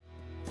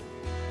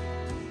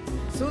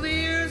So the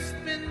years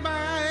spin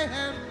by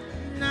and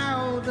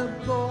now the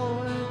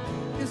boy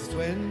is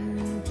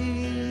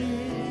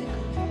 20.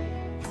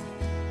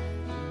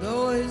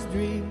 Though his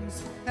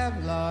dreams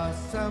have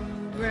lost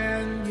some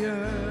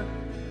grandeur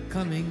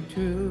coming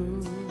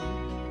true,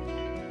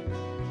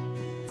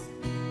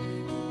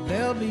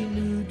 there'll be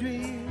new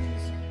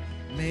dreams,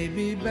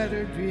 maybe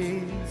better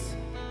dreams,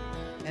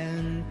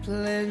 and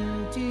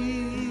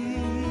plenty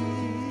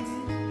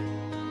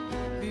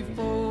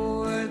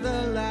before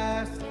the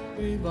last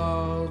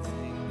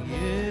revolving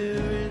year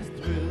is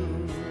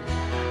through.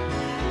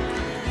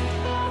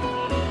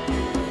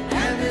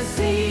 And the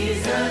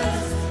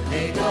seasons,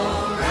 they go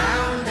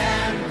round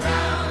and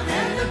round,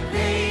 and the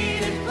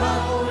painted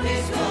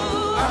ponies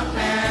go up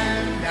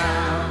and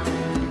down.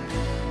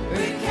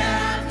 We're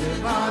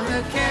captive on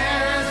the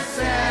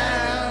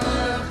carousel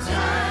of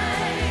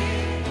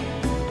time.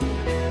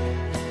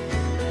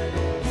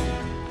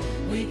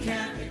 We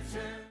can't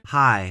return.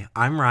 Hi,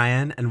 I'm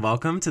Ryan, and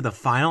welcome to the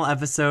final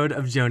episode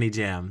of Joni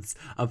Jams,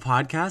 a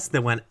podcast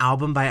that went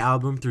album by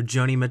album through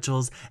Joni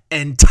Mitchell's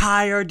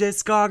entire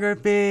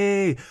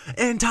discography.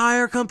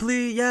 Entire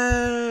complete,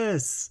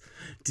 yes!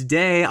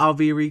 Today, I'll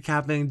be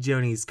recapping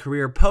Joni's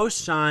career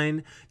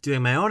post-Shine,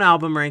 doing my own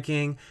album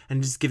ranking,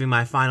 and just giving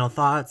my final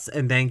thoughts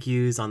and thank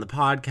yous on the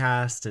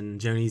podcast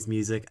and Joni's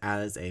music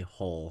as a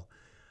whole.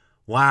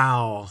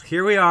 Wow,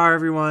 here we are,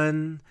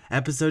 everyone.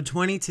 Episode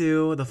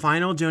 22, the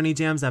final Joni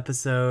Jams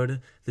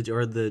episode,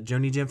 or the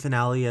Joni Jam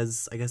finale,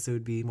 as I guess it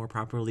would be more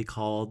properly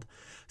called.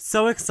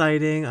 So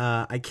exciting.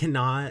 I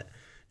cannot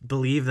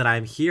believe that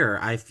I'm here.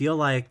 I feel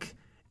like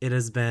it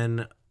has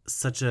been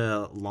such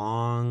a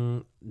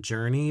long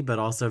journey, but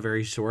also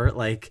very short.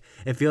 Like,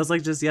 it feels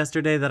like just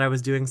yesterday that I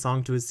was doing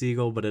Song to a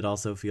Seagull, but it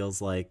also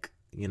feels like,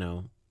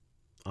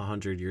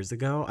 100 years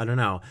ago. I don't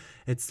know.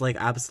 It's like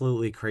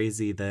absolutely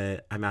crazy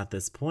that I'm at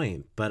this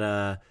point.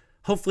 But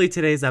hopefully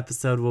today's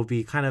episode will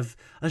be kind of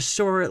a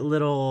short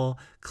little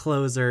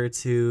closer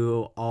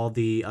to all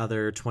the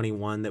other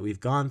 21 that we've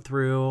gone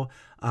through.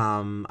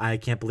 I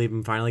can't believe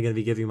I'm finally going to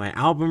be giving my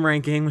album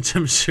ranking, which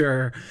I'm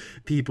sure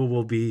people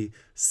will be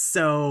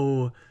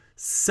so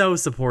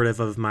supportive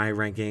of my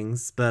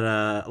rankings.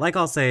 But like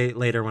I'll say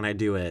later when I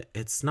do it,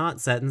 it's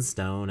not set in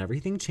stone.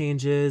 Everything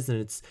changes, and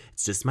it's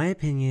just my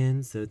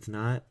opinion, so it's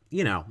not,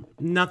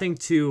 nothing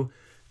too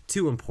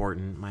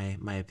important,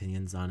 my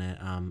opinions on it.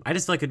 I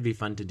just feel like it'd be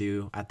fun to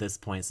do at this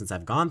point since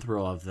I've gone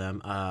through all of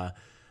them.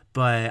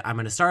 But I'm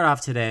going to start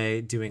off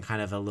today doing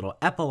kind of a little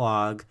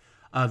epilogue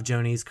of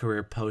Joni's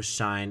career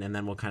post-Shine, and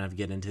then we'll kind of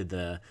get into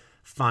the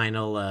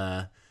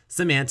final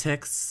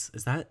semantics.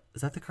 Is that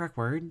the correct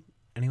word?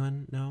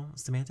 Anyone know?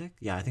 Semantic?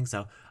 Yeah, I think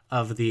so.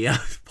 Of the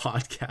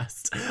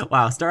podcast.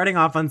 Wow, starting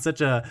off on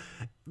such a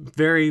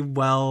very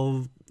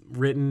well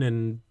written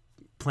and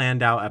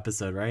planned out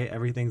episode, right?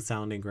 Everything's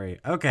sounding great.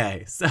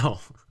 Okay, so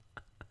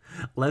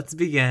let's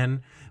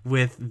begin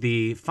with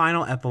the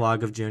final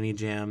epilogue of Joni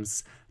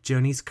Jams,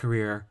 Joni's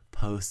career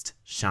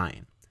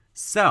post-Shine.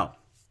 So,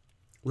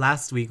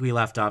 last week we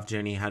left off,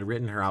 Joni had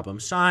written her album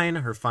Shine,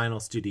 her final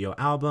studio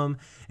album.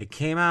 It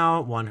came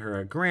out, won her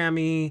a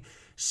Grammy.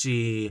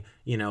 She,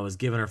 was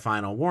given her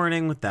final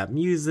warning with that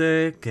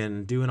music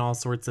and doing all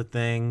sorts of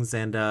things.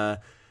 And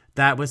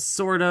that was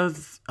sort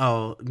of,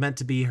 meant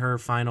to be her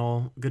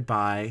final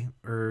goodbye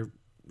or,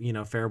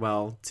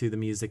 farewell to the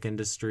music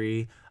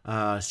industry.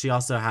 She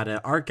also had an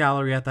art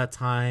gallery at that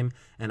time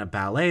and a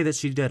ballet that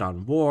she did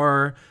on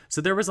war.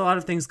 So there was a lot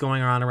of things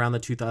going on around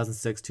the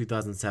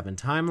 2006-2007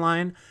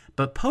 timeline.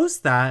 But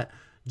post that,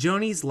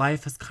 Joni's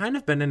life has kind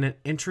of been in an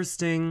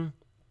interesting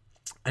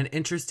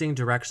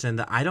direction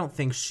that I don't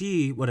think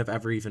she would have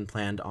ever even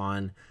planned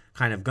on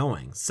kind of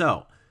going.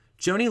 So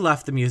Joni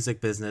left the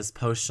music business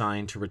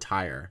post-Shine to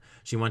retire.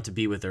 She went to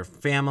be with her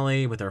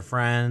family, with her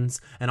friends,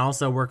 and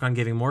also work on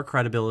giving more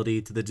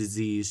credibility to the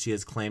disease she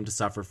has claimed to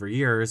suffer for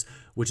years,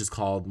 which is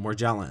called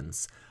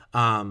Morgellons.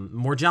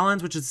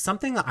 Morgellons, which is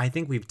something that I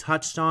think we've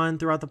touched on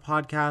throughout the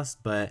podcast,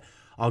 but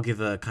I'll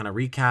give a kind of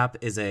recap,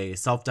 is a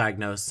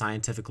self-diagnosed,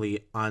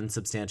 scientifically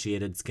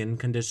unsubstantiated skin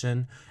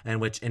condition in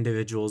which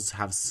individuals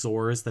have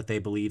sores that they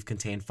believe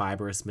contain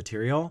fibrous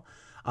material.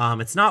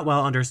 It's not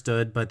well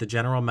understood, but the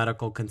general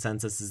medical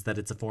consensus is that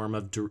it's a form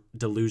of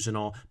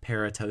delusional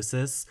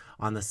paratosis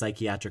on the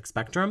psychiatric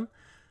spectrum.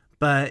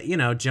 But,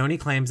 Joni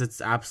claims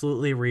it's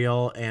absolutely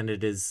real and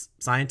it is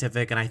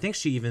scientific, and I think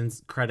she even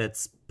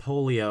credits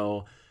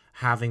polio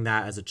having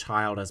that as a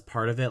child as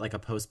part of it, like a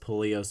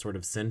post-polio sort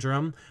of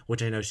syndrome,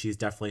 which I know she's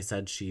definitely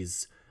said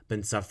she's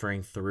been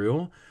suffering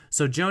through.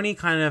 So Joni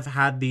kind of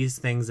had these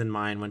things in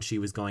mind when she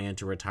was going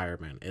into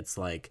retirement. It's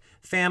like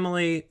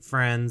family,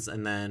 friends,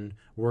 and then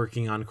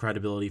working on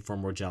credibility for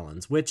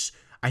Morgellons, which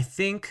I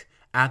think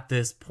at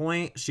this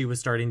point she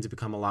was starting to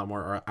become a lot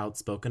more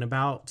outspoken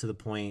about, to the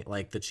point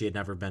like that she had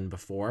never been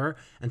before.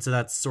 And so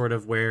that's sort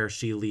of where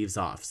she leaves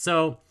off.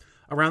 So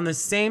around the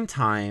same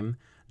time,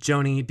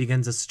 Joni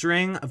begins a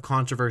string of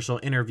controversial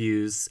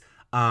interviews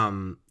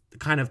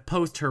kind of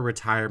post her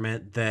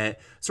retirement that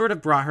sort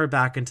of brought her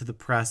back into the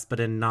press, but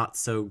in not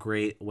so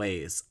great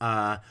ways.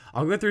 I'll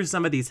go through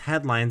some of these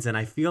headlines, and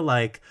I feel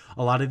like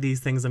a lot of these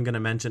things I'm going to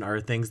mention are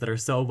things that are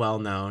so well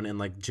known in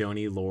like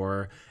Joni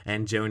lore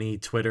and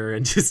Joni Twitter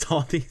and just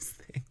all these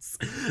things.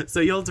 So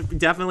you'll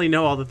definitely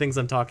know all the things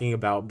I'm talking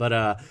about.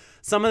 But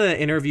some of the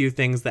interview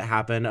things that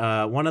happened,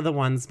 one of the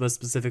ones most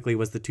specifically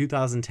was the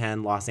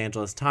 2010 Los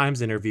Angeles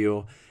Times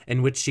interview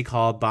in which she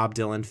called Bob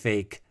Dylan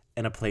fake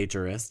and a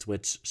plagiarist,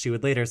 which she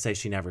would later say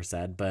she never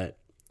said, but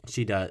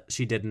she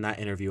did in that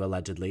interview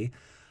allegedly.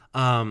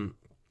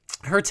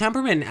 Her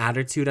temperament and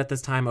attitude at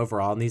this time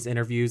overall in these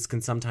interviews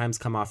can sometimes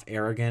come off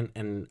arrogant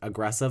and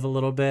aggressive a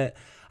little bit.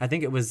 I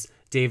think it was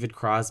David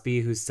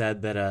Crosby who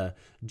said that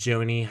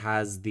Joni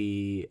has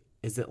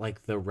is it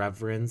like the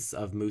reverence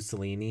of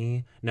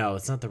Mussolini? No,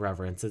 it's not the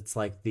reverence. It's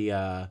like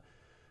the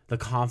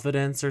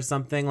confidence or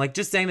something. Like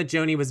just saying that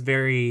Joni was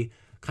very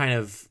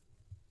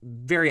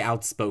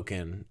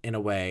outspoken in a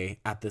way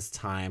at this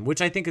time,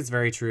 which I think is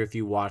very true if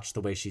you watch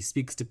the way she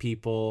speaks to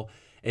people.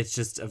 It's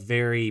just a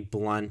very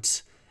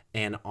blunt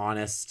and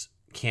honest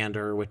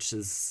candor, which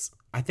is,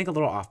 I think, a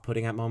little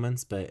off-putting at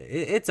moments, but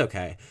it's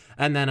okay.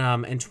 And then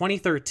in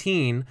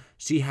 2013,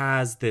 she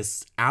has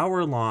this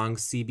hour-long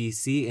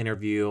CBC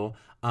interview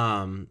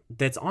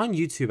that's on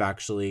YouTube,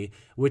 actually,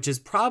 which is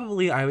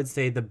probably, I would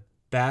say, the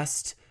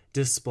best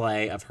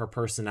display of her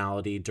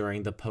personality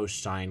during the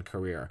post-Shine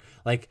career.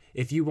 Like,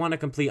 if you want a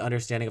complete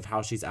understanding of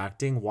how she's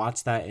acting,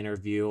 watch that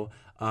interview.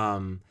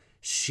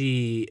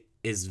 She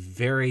is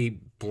very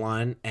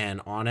blunt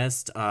and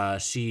honest.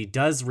 She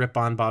does rip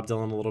on Bob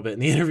Dylan a little bit in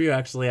the interview.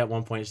 Actually, at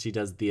one point, she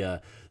does the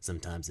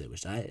sometimes I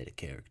wish I had a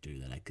character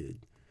that I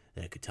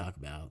could talk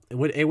about.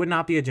 It would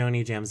not be a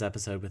Joni Jams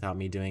episode without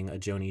me doing a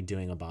Joni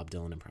doing a Bob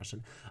Dylan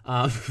impression.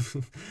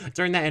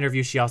 During that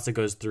interview, she also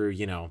goes through,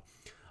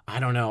 I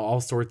don't know,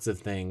 all sorts of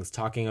things,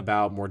 talking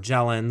about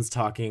Morgellons,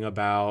 talking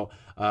about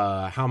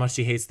how much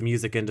she hates the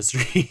music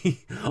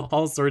industry,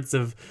 all sorts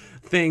of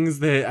things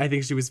that I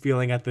think she was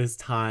feeling at this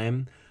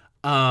time.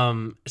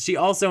 She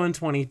also in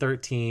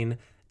 2013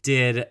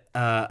 did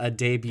a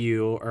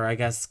debut, or I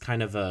guess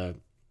kind of a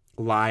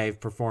live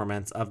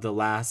performance of the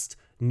last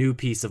new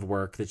piece of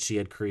work that she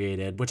had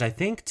created, which I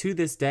think to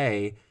this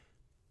day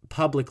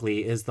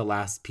publicly is the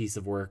last piece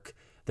of work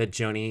that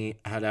Joni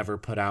had ever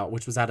put out,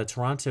 which was at a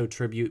Toronto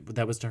tribute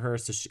that was to her.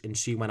 So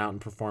she went out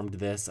and performed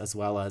this, as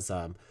well as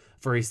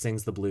Furry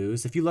Sings the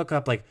Blues. If you look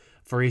up like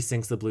Furry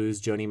Sings the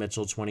Blues, Joni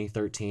Mitchell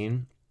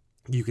 2013,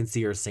 you can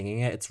see her singing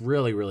it. It's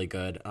really, really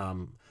good.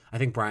 I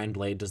think Brian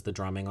Blade does the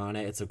drumming on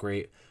it. It's a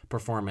great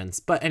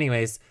performance. But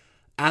anyways,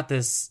 at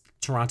this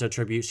Toronto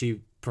tribute, she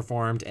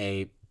performed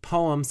a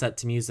poem set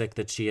to music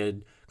that she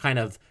had kind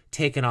of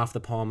taken off the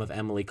poem of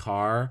Emily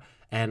Carr,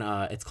 and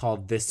it's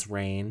called This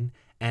Rain.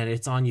 And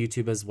it's on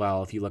YouTube as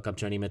well if you look up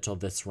Joni Mitchell,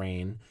 This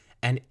Rain.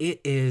 And it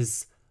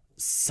is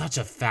such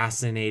a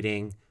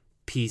fascinating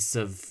piece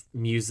of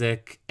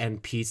music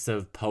and piece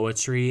of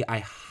poetry. I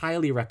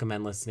highly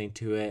recommend listening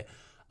to it.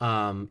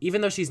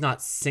 Even though she's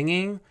not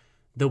singing,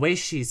 the way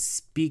she's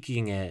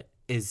speaking it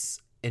is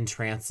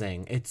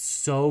entrancing. It's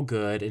so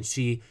good. And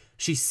she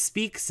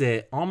speaks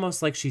it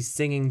almost like she's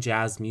singing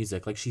jazz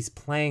music. Like she's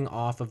playing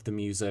off of the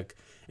music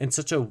in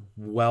such a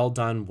well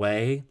done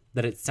way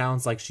that it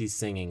sounds like she's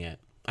singing it.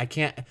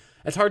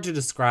 It's hard to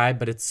describe,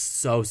 but it's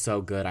so,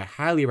 so good. I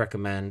highly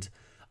recommend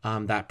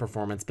that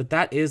performance. But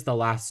that is the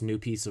last new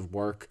piece of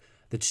work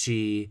that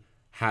she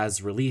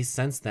has released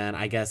since then,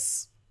 I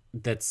guess,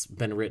 that's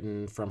been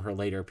written from her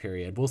later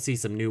period. We'll see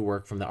some new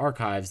work from the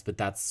archives, but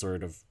that's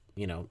sort of,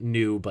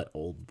 new but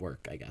old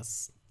work, I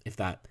guess, if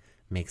that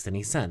makes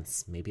any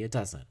sense. Maybe it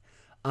doesn't.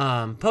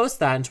 Post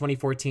that, in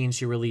 2014,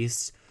 she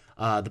released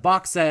the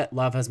box set,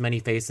 Love Has Many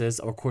Faces,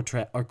 or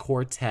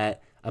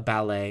Quartet, a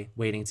ballet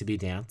waiting to be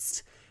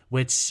danced,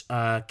 which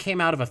came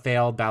out of a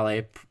failed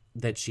ballet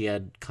that she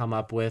had come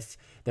up with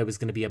that was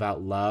going to be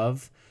about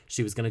love.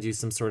 She was going to do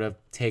some sort of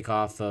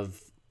takeoff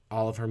of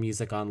all of her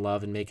music on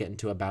love and make it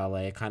into a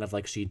ballet, kind of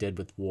like she did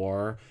with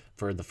War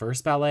for the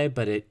first ballet,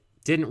 but it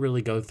didn't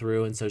really go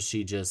through, and so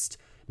she just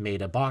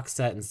made a box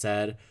set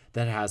instead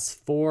that has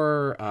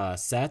 4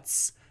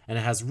 sets, and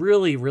it has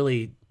really,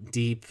 really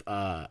deep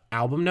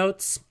album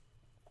notes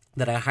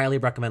that I highly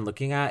recommend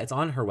looking at. It's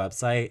on her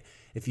website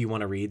if you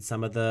want to read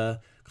some of the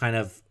kind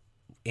of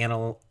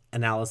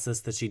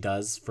analysis that she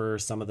does for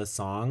some of the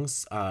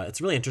songs.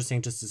 It's really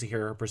interesting just to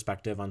hear her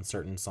perspective on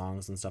certain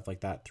songs and stuff like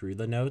that through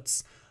the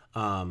notes.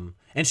 And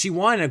she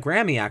won a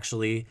Grammy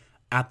actually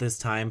at this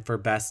time for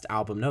best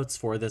album notes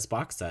for this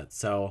box set.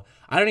 So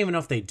I don't even know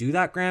if they do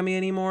that Grammy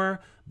anymore,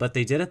 but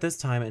they did at this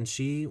time, and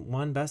she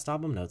won best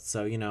album notes.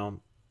 So,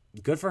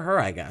 good for her,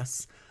 I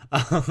guess.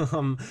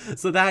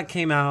 So that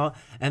came out,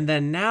 and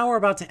then now we're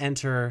about to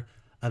enter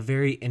a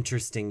very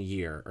interesting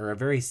year, or a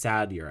very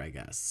sad year, I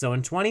guess. So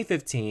in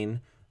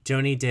 2015,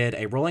 Joni did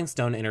a Rolling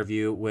Stone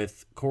interview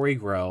with Corey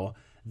Grow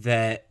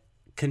that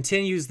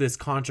continues this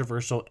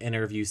controversial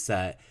interview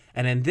set.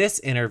 And in this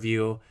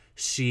interview,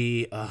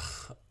 she, I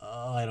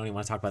don't even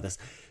want to talk about this.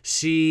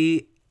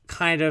 She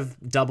kind of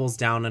doubles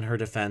down in her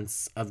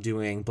defense of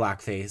doing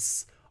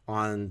blackface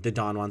on the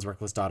Don Juan's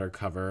Reckless Daughter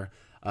cover.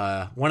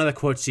 One of the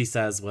quotes she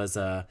says was,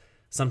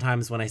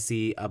 sometimes when I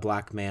see a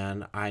black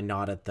man, I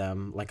nod at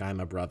them like I'm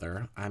a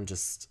brother. I'm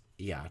just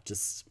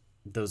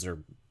those are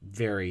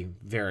very,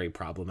 very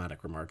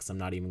problematic remarks. I'm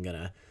not even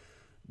gonna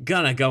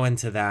go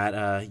into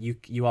that.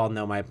 You all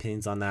know my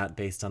opinions on that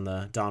based on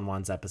the Don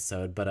Juan's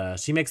episode, but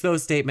she makes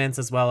those statements,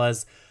 as well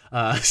as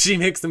she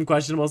makes some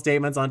questionable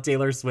statements on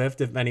Taylor Swift,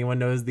 if anyone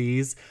knows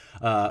these,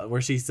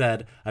 where she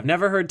said, "I've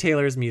never heard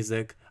Taylor's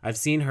music. I've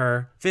seen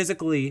her.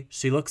 Physically,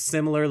 she looks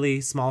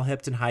similarly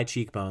small-hipped and high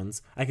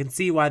cheekbones. I can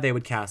see why they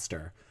would cast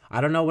her.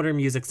 I don't know what her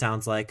music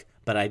sounds like,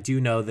 but I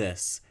do know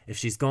this. If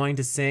she's going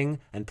to sing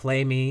and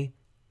play me,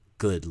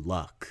 good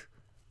luck."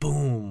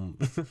 Boom.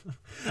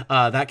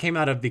 That came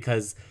out of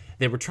because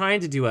they were trying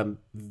to do a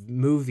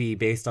movie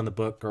based on the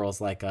book Girls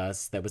Like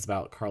Us that was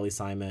about Carly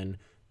Simon,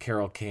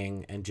 Carole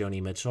King, and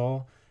Joni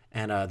Mitchell.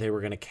 And they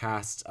were going to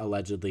cast,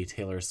 allegedly,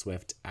 Taylor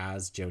Swift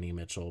as Joni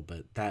Mitchell,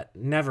 but that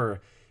never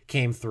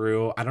came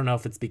through. I don't know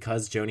if it's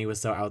because Joni was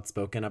so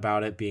outspoken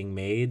about it being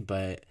made,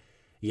 but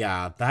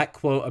yeah, that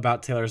quote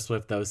about Taylor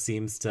Swift, though,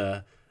 seems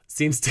to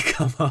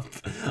come up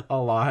a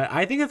lot.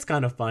 I think it's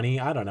kind of funny.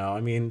 I don't know.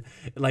 I mean,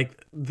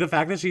 like, the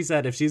fact that she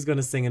said, if she's going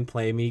to sing and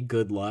play me,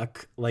 good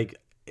luck. Like,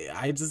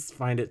 I just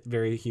find it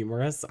very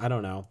humorous. I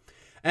don't know.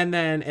 And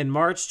then in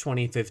March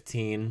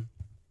 2015,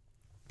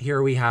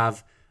 here we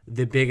have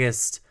the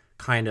biggest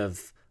kind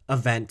of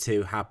event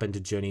to happen to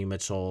Joni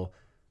Mitchell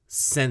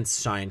since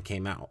Shine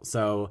came out.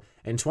 So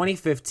in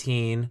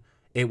 2015,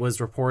 it was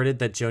reported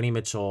that Joni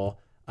Mitchell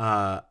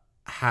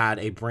had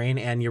a brain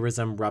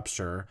aneurysm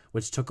rupture,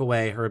 which took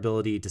away her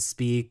ability to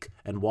speak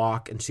and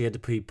walk, and she had to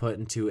be put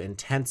into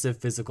intensive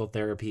physical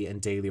therapy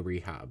and daily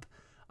rehab.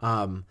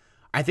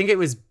 I think it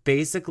was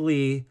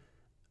basically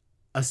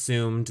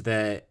assumed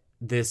that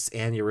this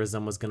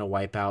aneurysm was going to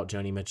wipe out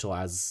Joni Mitchell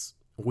as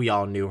we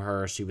all knew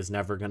her. She was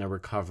never going to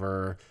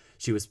recover.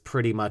 She was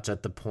pretty much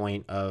at the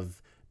point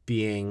of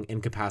being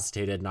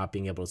incapacitated, not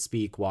being able to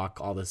speak, walk,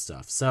 all this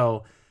stuff.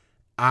 So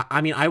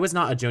I mean, I was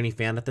not a Joni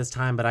fan at this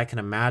time, but I can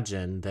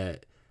imagine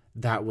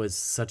that was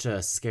such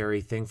a scary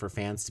thing for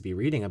fans to be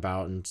reading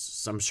about. And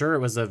I'm sure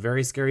it was a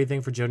very scary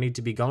thing for Joni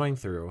to be going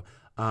through.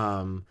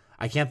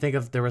 I can't think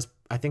of,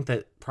 I think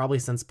that probably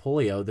since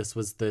polio, this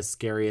was the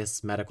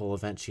scariest medical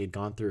event she had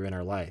gone through in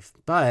her life.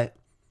 But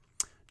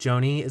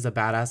Joni is a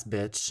badass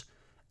bitch,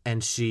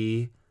 and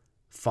she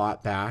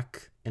fought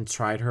back and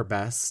tried her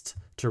best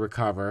to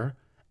recover.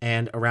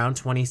 And around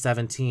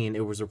 2017,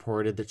 it was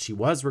reported that she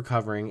was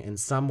recovering in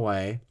some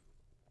way.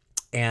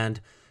 And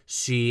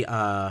she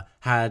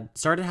had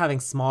started having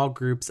small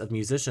groups of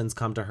musicians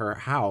come to her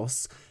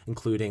house,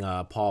 including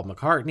Paul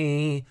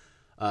McCartney,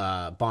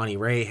 Bonnie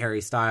Raitt,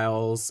 Harry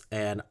Styles,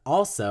 and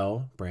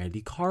also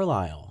Brandi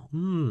Carlile.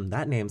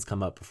 That name's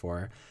come up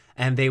before.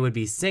 And they would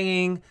be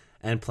singing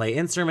and play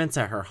instruments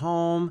at her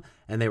home,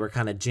 and they were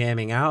kind of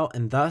jamming out.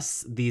 And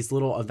thus, these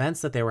little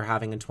events that they were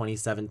having in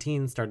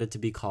 2017 started to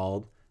be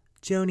called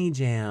Joni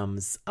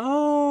Jams.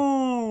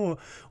 Oh,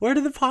 where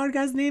did the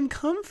podcast name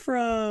come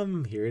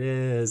from? Here it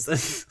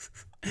is.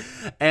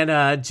 And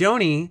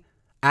Joni,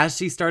 as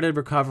she started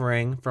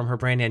recovering from her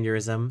brain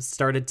aneurysm,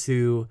 started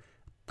to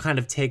kind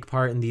of take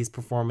part in these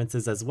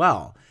performances as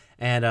well.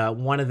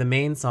 And one of the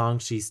main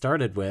songs she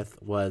started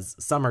with was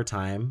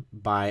Summertime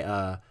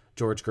by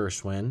George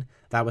Gershwin.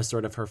 That was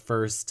sort of her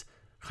first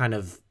kind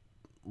of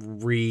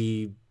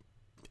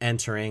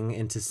re-entering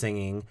into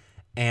singing.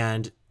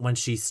 And when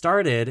she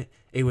started,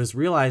 it was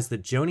realized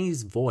that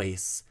Joni's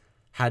voice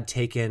had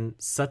taken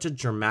such a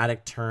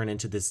dramatic turn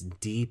into this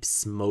deep,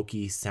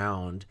 smoky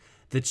sound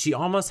that she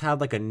almost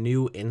had like a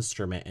new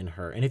instrument in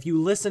her. And if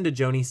you listen to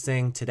Joni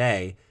sing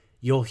today,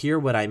 you'll hear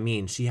what I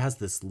mean. She has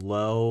this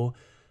low,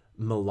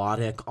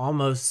 melodic,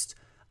 almost...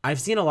 I've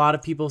seen a lot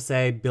of people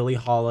say Billie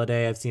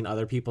Holiday. I've seen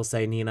other people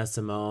say Nina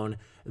Simone.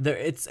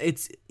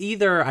 It's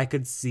either I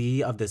could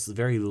see of this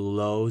very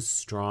low,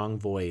 strong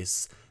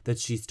voice that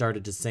she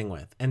started to sing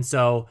with. And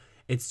so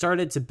it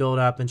started to build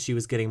up, and she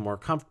was getting more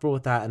comfortable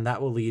with that. And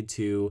that will lead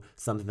to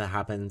something that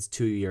happens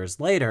 2 years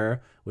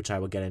later, which I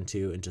will get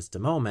into in just a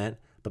moment.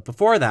 But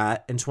before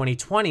that, in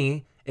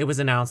 2020, it was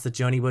announced that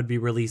Joni would be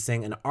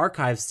releasing an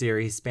archive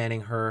series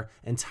spanning her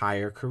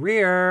entire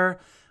career,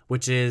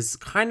 which is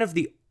kind of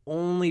the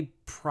only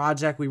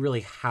project we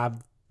really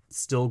have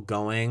still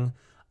going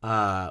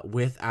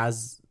with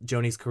as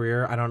Joni's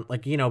career.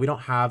 We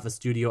don't have a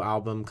studio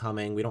album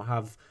coming. We don't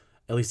have,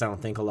 at least I don't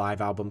think, a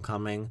live album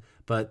coming.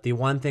 But the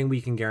one thing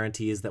we can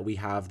guarantee is that we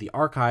have the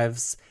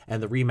archives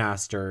and the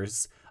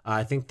remasters.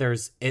 I think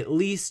there's at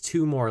least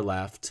 2 more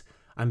left.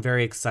 I'm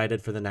very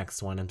excited for the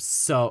next one.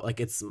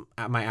 It's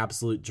my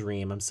absolute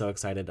dream. I'm so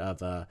excited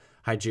of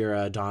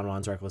Hygieia, Don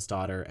Juan's Reckless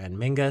Daughter, and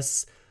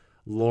Mingus.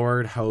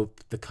 Lord hope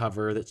the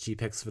cover that she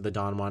picks for the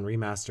Don Juan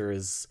remaster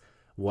is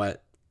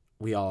what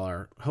we all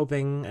are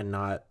hoping and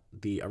not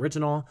the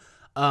original.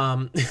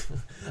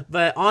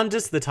 But on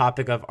just the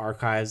topic of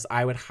archives,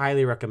 I would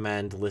highly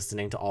recommend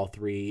listening to all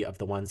 3 of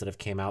the ones that have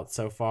came out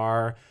so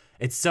far.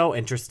 It's so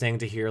interesting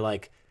to hear,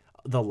 like,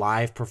 the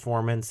live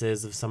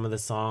performances of some of the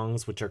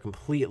songs, which are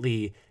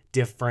completely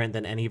different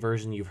than any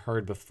version you've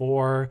heard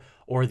before,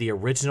 or the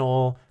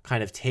original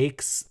kind of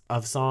takes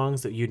of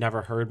songs that you'd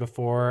never heard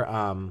before.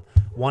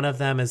 One of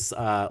them is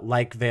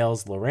Like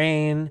Veil's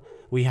Lorraine.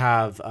 We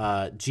have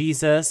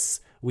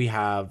Jesus. We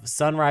have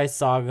Sunrise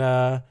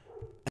Saga.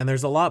 And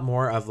there's a lot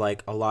more of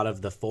like a lot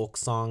of the folk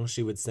songs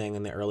she would sing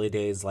in the early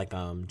days, like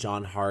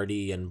John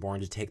Hardy and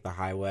Born to Take the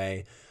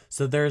Highway.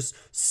 So there's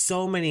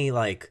so many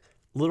like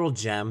little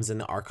gems in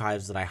the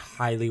archives that I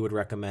highly would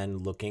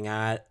recommend looking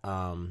at.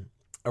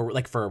 Or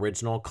like for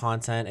original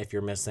content, if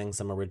you're missing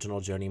some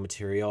original Joni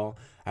material.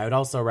 I would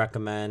also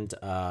recommend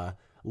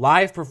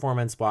live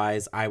performance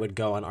wise, I would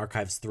go on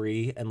Archives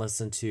 3 and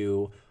listen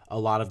to a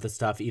lot of the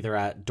stuff either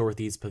at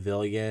Dorothy's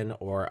Pavilion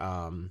or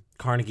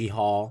Carnegie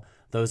Hall.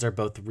 Those are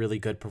both really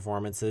good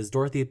performances.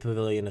 Dorothy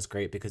Pavilion is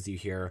great because you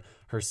hear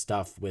her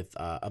stuff with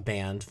a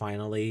band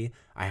finally.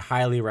 I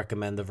highly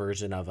recommend the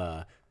version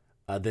of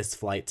This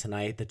Flight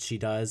Tonight that she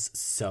does.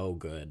 So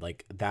good.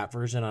 Like that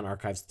version on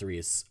Archives 3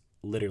 is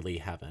literally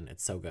heaven.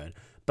 It's so good.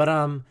 But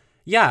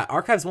yeah,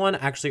 Archives 1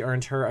 actually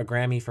earned her a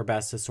Grammy for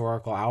Best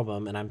Historical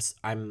Album, and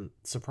I'm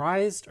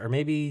surprised, or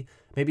maybe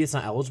it's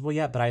not eligible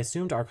yet, but I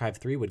assumed Archive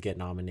 3 would get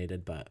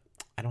nominated, but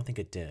I don't think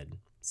it did.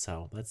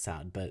 So that's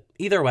sad. But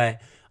either way,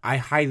 I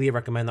highly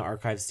recommend the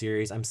Archive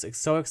series. I'm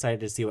so excited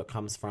to see what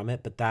comes from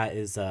it, but that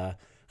is kind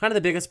of the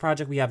biggest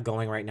project we have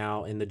going right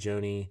now in the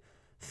Joni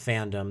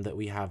fandom that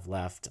we have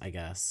left, I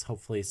guess.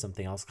 Hopefully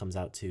something else comes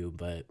out too,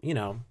 but you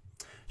know,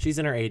 she's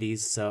in her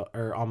 80s,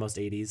 or almost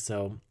 80s,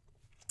 so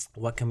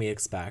what can we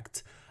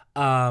expect?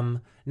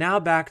 Now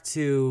back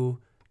to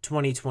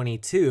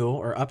 2022,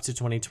 or up to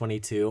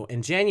 2022.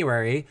 In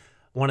January,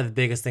 one of the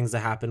biggest things that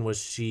happened was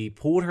she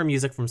pulled her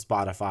music from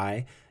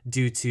Spotify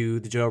due to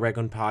the Joe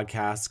Rogan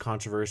podcast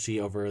controversy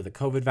over the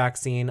COVID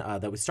vaccine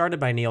that was started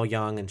by Neil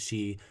Young, and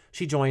she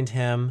joined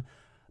him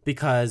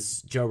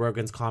because Joe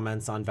Rogan's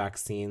comments on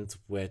vaccines,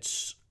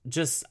 which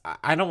just,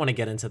 I don't want to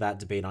get into that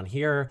debate on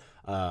here.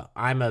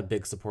 I'm a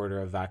big supporter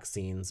of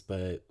vaccines,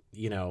 but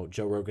you know,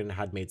 Joe Rogan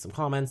had made some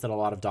comments that a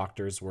lot of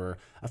doctors were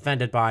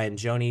offended by, and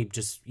Joni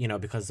just, you know,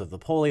 because of the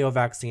polio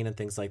vaccine and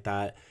things like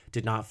that,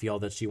 did not feel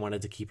that she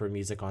wanted to keep her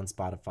music on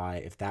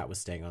Spotify if that was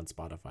staying on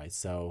Spotify.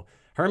 So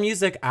her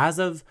music, as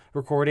of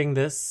recording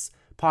this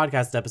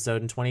podcast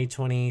episode in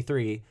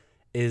 2023,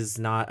 is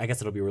not, I guess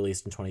it'll be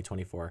released in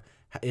 2024,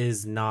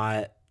 is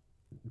not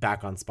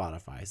back on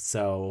Spotify.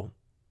 So,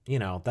 you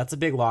know, that's a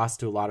big loss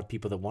to a lot of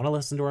people that want to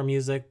listen to her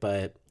music,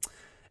 but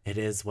it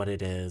is what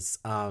it is.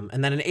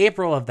 And then in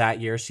April of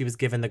that year, she was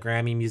given the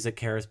Grammy Music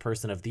Cares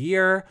Person of the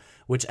Year,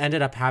 which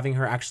ended up having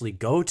her actually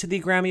go to the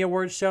Grammy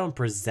Awards show and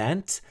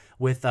present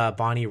with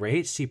Bonnie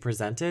Raitt. She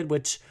presented,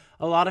 which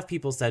a lot of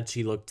people said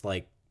she looked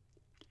like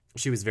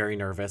she was very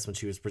nervous when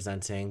she was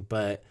presenting.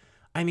 But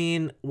I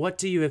mean, what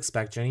do you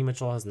expect? Joni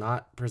Mitchell has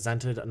not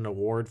presented an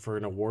award for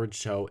an award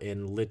show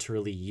in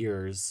literally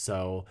years.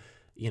 So,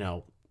 you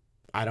know,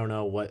 I don't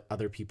know what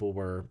other people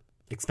were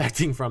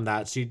expecting from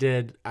that. She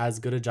did as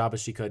good a job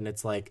as she could, and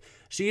it's like,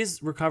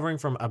 she's recovering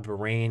from a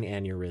brain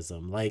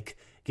aneurysm. Like,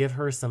 give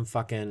her some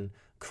fucking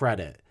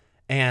credit.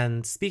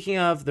 And speaking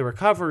of the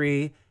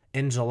recovery,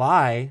 in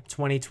July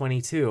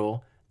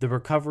 2022, the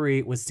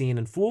recovery was seen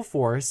in full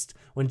force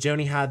when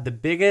Joni had the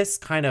biggest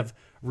kind of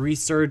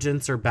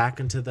resurgence or back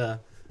into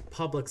the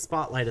public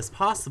spotlight as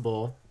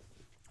possible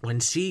when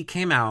she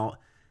came out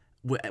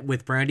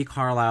with Brandi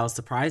Carlile's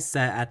surprise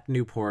set at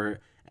Newport,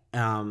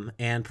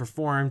 and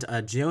performed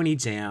a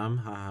Joni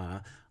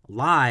Jam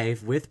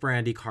live with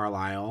Brandi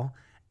Carlile.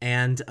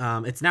 And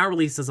it's now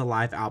released as a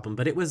live album,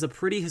 but it was a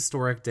pretty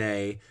historic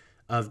day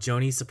of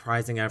Joni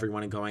surprising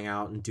everyone and going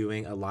out and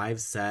doing a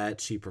live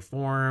set. She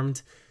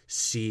performed.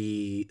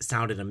 She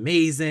sounded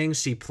amazing.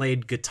 She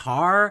played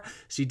guitar.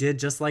 She did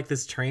Just Like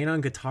This Train on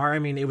guitar. I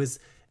mean, it was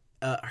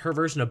her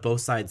version of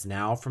Both Sides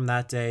Now from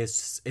that day.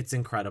 It's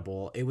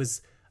incredible. It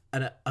was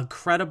an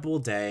incredible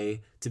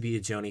day to be a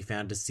Joni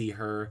fan, to see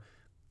her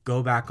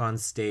go back on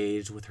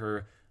stage with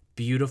her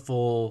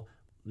beautiful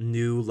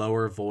new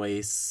lower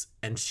voice.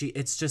 And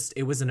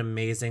it was an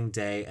amazing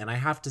day. And I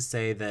have to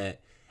say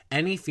that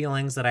any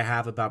feelings that I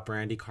have about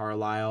Brandi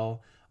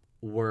Carlile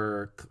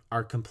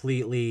are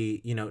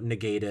completely, you know,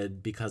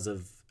 negated because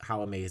of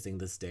how amazing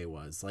this day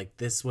was.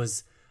 Like,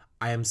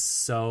 I am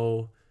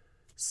so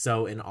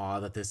in awe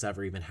that this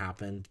ever even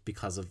happened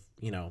because of,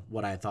 you know,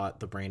 what I thought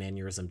the brain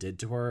aneurysm did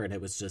to her. And it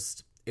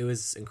was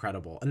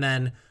incredible. And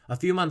then a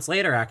few months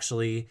later,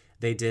 actually,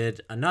 they did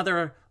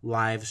another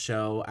live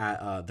show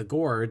at the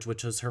Gorge,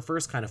 which was her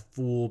first kind of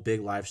full big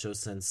live show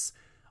since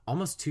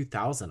almost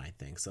 2000, I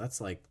think. So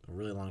that's like a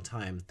really long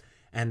time.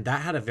 And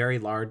that had a very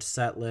large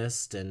set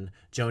list, and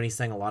Joni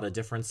sang a lot of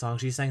different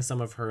songs. She sang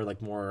some of her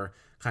like more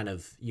kind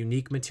of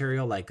unique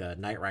material, like a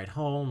Night Ride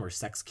Home or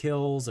Sex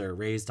Kills or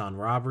Raised on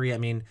Robbery. I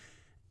mean,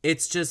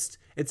 it's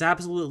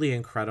absolutely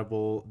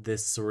incredible,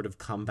 this sort of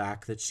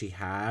comeback that she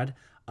had.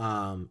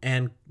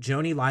 And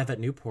Joni live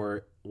at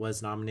Newport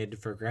was nominated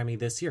for a Grammy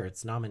this year.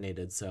 It's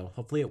nominated, so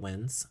hopefully it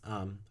wins.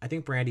 I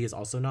think Brandi is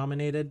also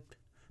nominated,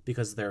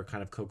 because they're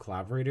kind of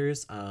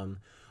co-collaborators. I'll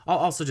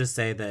also just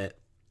say that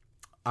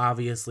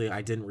obviously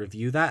I didn't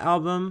review that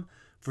album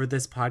for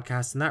this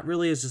podcast, and that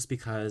really is just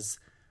because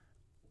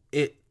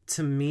it,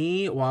 to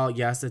me, while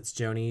yes, it's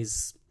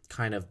Joni's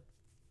kind of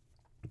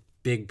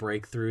big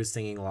breakthrough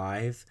singing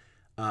live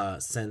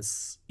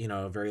since,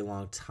 a very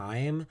long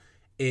time,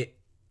 it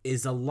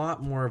is a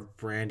lot more of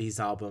Brandy's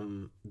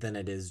album than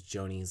it is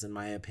Joni's, in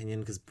my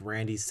opinion, because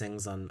Brandy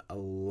sings on a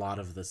lot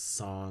of the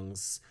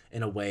songs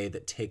in a way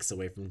that takes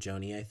away from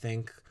Joni, I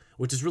think,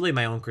 which is really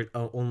my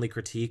only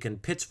critique. And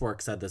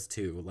Pitchfork said this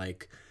too,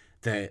 like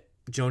that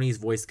Joni's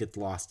voice gets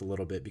lost a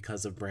little bit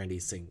because of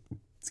Brandy's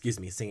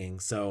singing.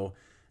 So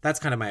that's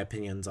kind of my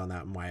opinions on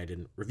that and why I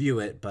didn't review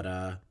it.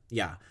 But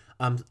yeah.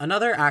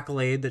 Another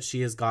accolade that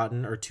she has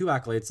gotten, or two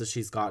accolades that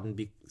she's gotten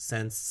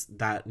since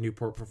that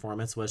Newport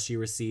performance, was she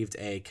received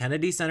a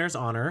Kennedy Center's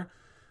honor.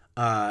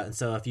 And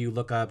so if you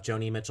look up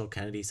Joni Mitchell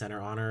Kennedy Center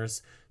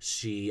honors,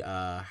 she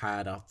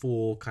had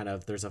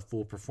there's a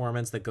full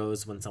performance that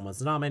goes when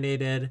someone's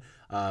nominated. It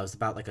was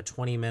about like a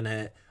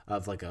 20-minute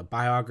of like a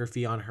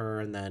biography on her,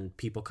 and then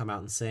people come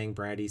out and sing.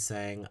 Brandy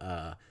sang,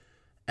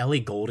 Ellie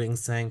Goulding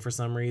sang for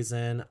some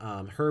reason.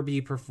 Herbie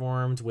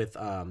performed with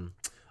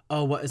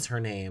what is her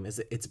name?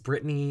 It's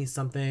Brittany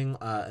something,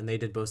 and they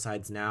did Both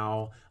Sides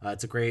Now.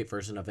 It's a great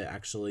version of it,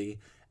 actually.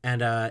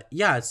 And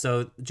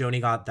so Joni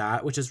got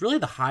that, which is really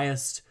the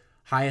highest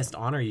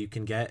honor you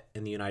can get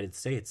in the United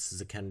States,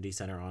 is a Kennedy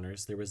Center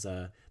honors.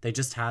 They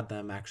just had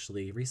them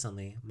actually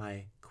recently.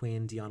 My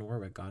queen Dionne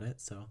Warwick got it,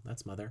 so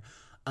that's mother.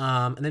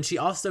 And then she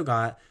also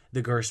got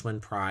the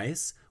Gershwin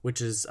Prize, which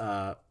is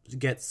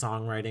get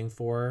songwriting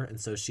for,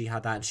 and so she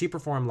had that, and she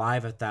performed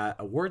live at that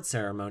award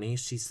ceremony.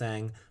 She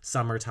sang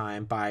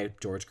Summertime by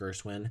George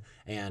Gershwin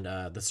and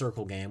The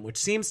Circle Game, which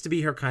seems to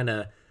be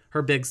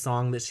her big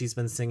song that she's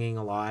been singing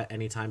a lot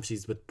anytime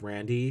she's with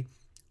Brandy.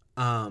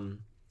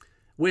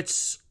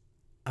 Which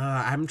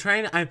I've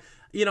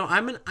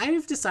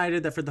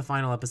decided that for the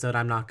final episode,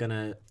 I'm not going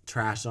to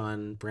trash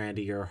on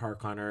Brandy or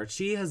hark on her.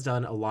 She has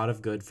done a lot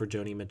of good for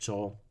Joni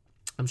Mitchell.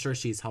 I'm sure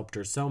she's helped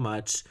her so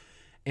much.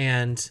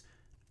 And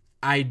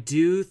I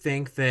do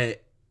think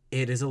that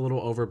it is a little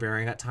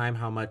overbearing at time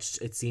how much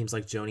it seems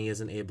like Joni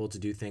isn't able to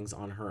do things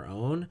on her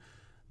own.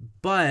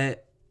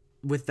 But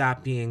with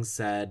that being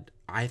said,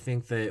 I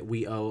think that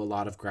we owe a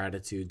lot of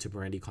gratitude to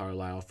Brandi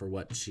Carlile for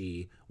what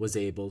she was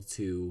able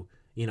to,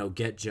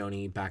 get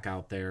Joni back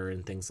out there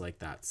and things like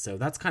that. So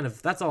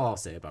that's all I'll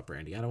say about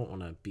Brandi. I don't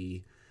want to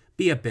be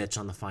a bitch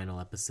on the final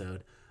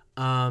episode.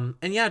 And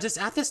yeah, just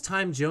at this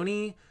time,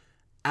 Joni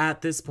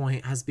at this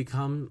point has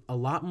become a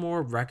lot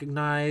more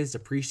recognized,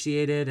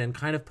 appreciated, and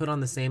kind of put on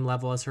the same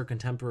level as her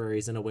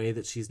contemporaries in a way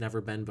that she's never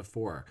been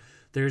before.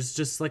 There's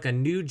just like a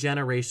new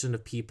generation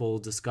of people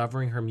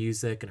discovering her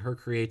music and her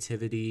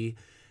creativity,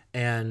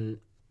 and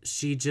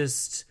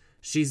she's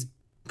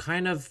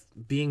kind of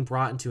being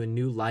brought into a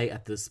new light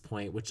at this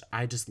point, which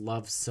I just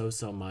love so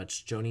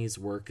much. Joni's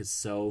work is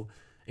so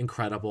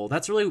incredible.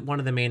 That's really one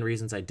of the main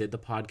reasons I did the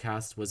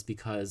podcast, was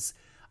because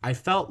I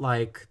felt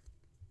like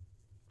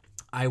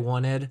I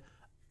wanted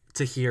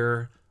to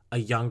hear a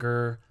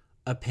younger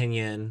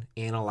opinion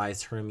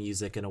analyze her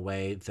music in a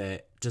way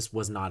that just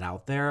was not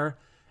out there.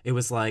 It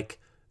was like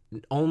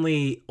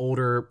only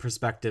older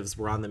perspectives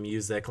were on the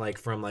music, like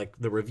from like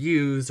the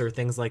reviews or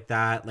things like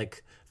that,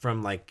 like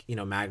from like,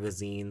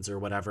 magazines or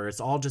whatever. It's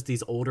all just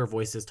these older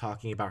voices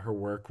talking about her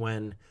work,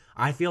 when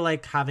I feel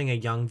like having a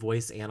young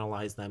voice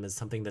analyze them is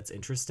something that's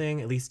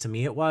interesting. At least to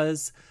me it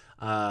was.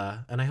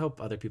 And I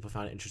hope other people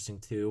found it interesting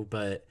too.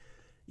 But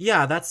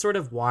yeah, that's sort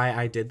of why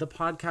I did the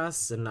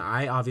podcast. And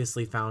I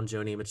obviously found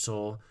Joni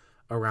Mitchell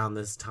around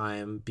this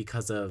time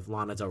because of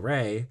Lana Del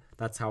Rey.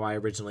 That's how I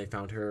originally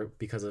found her,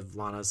 because of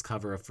Lana's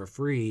cover of For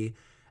Free.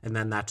 And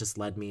then that just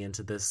led me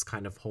into this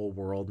kind of whole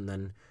world. And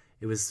then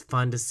it was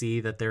fun to see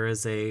that there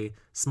is a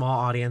small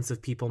audience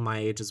of people my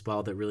age as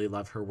well that really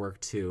love her work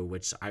too,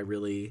 which I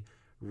really,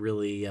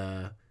 really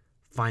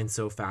find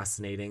so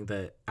fascinating,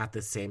 that at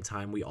the same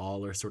time we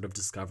all are sort of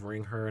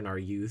discovering her in our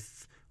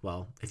youth.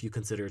 Well, if you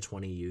consider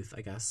 20 youth,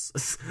 I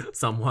guess,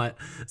 somewhat.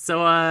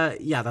 So,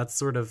 yeah, that's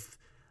sort of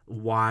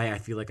why I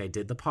feel like I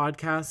did the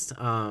podcast.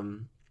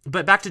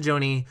 But back to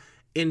Joni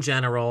in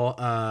general.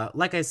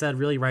 Like I said,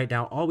 really right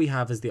now, all we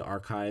have is the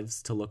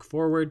archives to look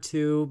forward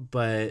to,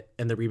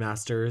 and the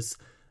remasters.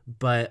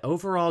 But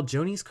overall,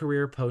 Joni's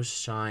career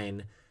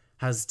post-Shine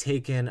has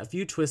taken a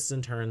few twists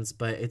and turns,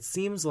 but it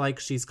seems like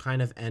she's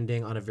kind of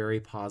ending on a very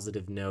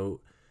positive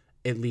note,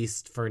 at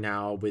least for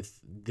now, with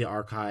the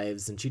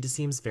archives, and she just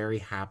seems very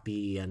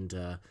happy, and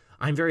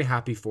I'm very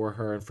happy for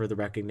her and for the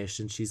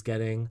recognition she's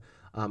getting.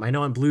 I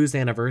know on Blues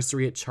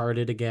Anniversary it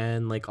charted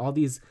again, like all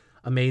these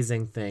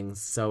amazing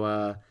things.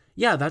 So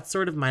yeah, that's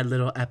sort of my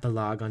little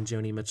epilogue on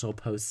Joni Mitchell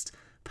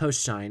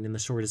post-Shine in the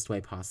shortest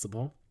way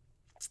possible.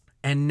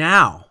 And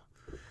now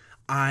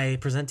I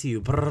present to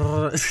you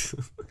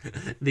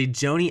the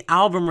Joni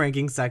album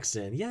ranking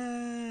section.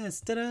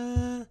 Yes,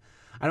 ta-da!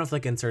 I don't feel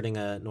like inserting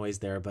a noise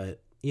there,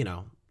 but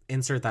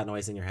insert that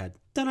noise in your head.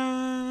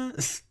 Ta-da!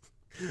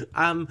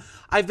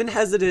 I've been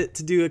hesitant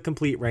to do a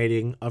complete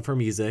rating of her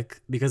music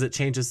because it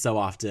changes so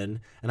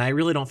often, and I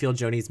really don't feel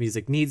Joni's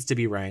music needs to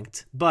be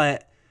ranked.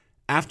 But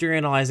after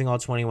analyzing all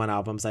 21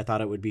 albums, I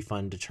thought it would be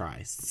fun to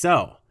try.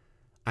 So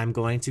I'm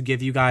going to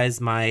give you guys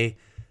my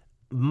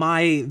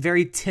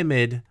very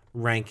timid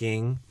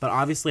ranking, but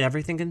obviously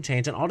everything can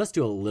change, and I'll just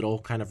do a little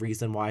kind of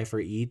reason why for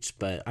each,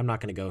 but I'm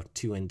not going to go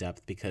too in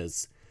depth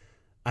because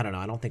I don't know.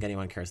 I don't think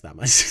anyone cares that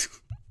much.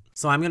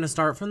 So I'm going to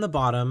start from the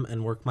bottom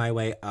and work my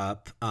way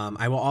up.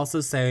 I will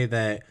also say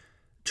that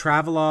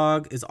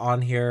Travelogue is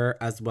on here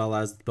as well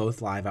as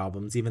both live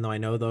albums, even though I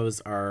know those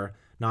are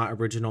not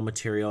original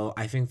material.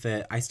 I think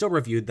that I still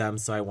reviewed them,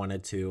 so I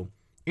wanted to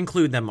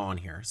include them on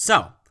here.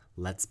 So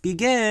let's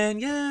begin.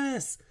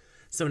 Yes.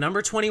 So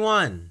number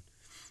 21,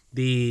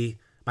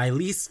 my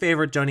least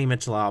favorite Joni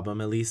Mitchell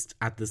album, at least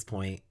at this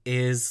point,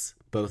 is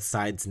Both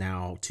Sides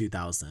Now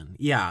 2000.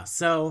 Yeah,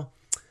 so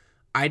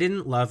I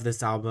didn't love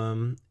this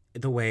album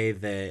the way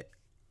that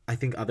I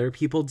think other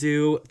people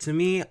do. To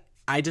me,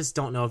 I just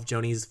don't know if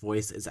Joni's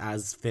voice is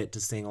as fit to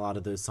sing a lot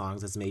of those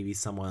songs as maybe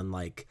someone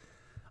like,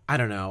 I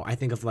don't know, I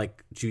think of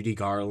like Judy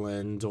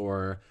Garland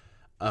or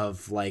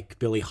of like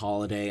Billie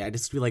Holiday. I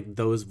just feel like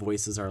those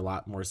voices are a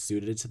lot more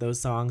suited to those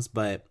songs,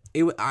 but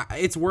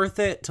it's worth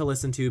it to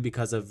listen to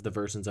because of the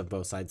versions of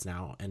Both Sides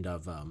Now and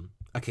of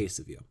A Case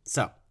of You.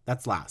 So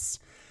that's last.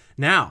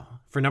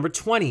 Now, for number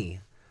 20,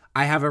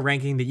 I have a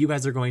ranking that you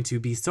guys are going to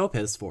be so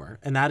pissed for,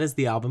 and that is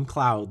the album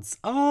Clouds.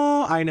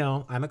 Oh, I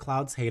know. I'm a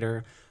Clouds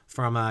hater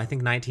from, I think,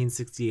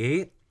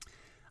 1968.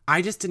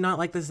 I just did not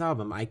like this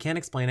album. I can't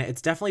explain it.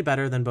 It's definitely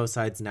better than Both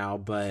Sides Now,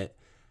 but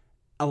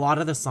a lot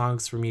of the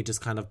songs for me just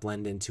kind of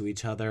blend into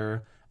each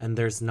other, and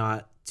there's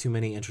not too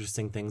many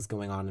interesting things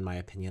going on, in my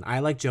opinion. I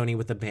like Joni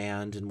with the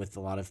band and with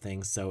a lot of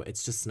things, so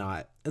it's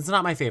not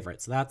my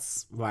favorite, so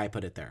that's why I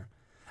put it there.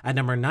 At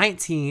number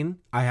 19,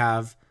 I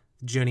have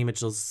Joni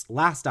Mitchell's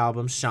last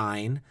album,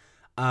 Shine.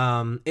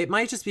 It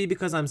might just be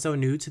because I'm so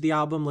new to the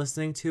album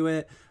listening to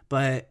it,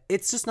 but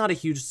it's just not a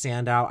huge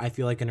standout. I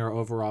feel like in her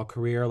overall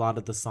career, a lot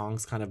of the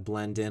songs kind of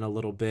blend in a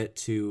little bit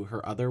to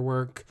her other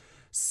work.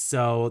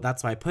 So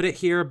that's why I put it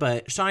here,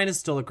 but Shine is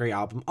still a great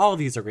album. All of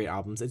these are great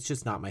albums. It's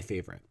just not my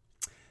favorite.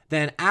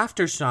 Then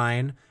after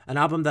Shine, an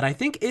album that I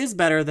think is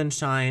better than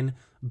Shine,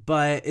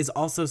 but is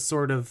also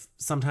sort of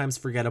sometimes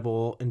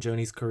forgettable in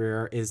Joni's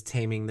career, is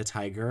Taming the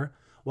Tiger.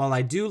 While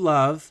I do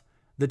love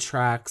the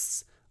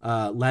tracks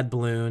Lead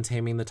Balloon,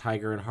 Taming the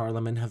Tiger, and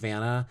Harlem and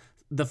Havana,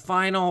 the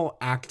final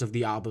act of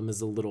the album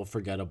is a little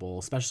forgettable,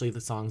 especially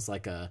the songs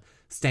like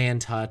Stay in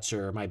Touch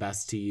or My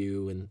Best to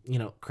You and,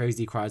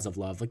 Crazy Cries of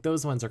Love. Like,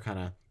 those ones are kind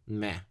of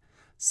meh.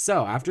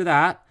 So after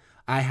that,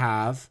 I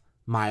have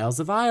Miles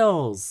of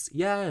Isles.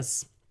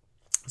 Yes.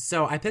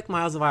 So I picked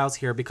Miles of Isles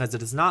here because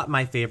it is not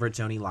my favorite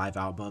Joni live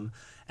album,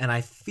 and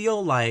I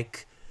feel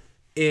like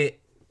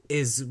it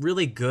is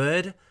really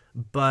good,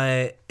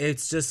 but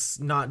it's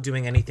just not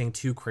doing anything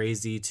too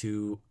crazy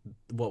to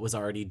what was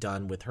already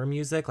done with her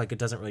music. Like, it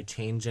doesn't really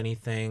change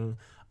anything.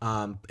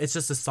 It's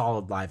just a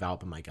solid live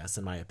album, I guess,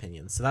 in my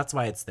opinion. So that's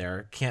why it's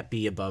there. Can't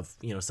be above,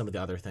 some of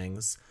the other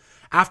things.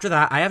 After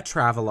that, I have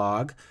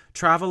Travelogue.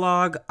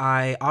 Travelogue,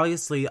 I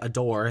obviously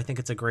adore. I think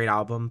it's a great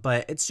album,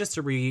 but it's just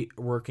a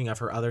reworking of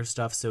her other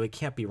stuff, so it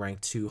can't be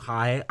ranked too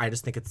high. I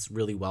just think it's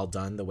really well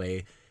done the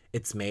way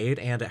it's made,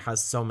 and it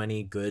has so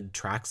many good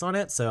tracks on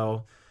it.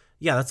 So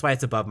yeah, that's why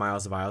it's above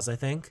Miles of Isles, I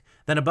think.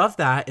 Then above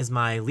that is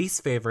my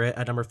least favorite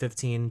at number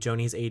 15,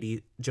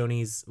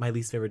 my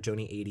least favorite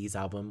Joni 80s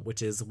album,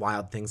 which is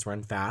Wild Things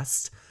Run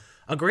Fast.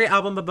 A great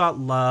album about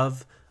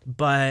love,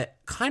 but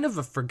kind of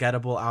a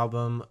forgettable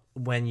album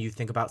when you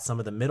think about some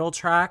of the middle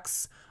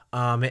tracks.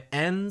 It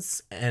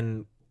ends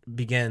and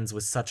begins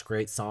with such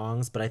great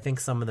songs, but I think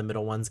some of the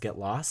middle ones get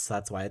lost, so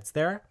that's why it's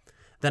there.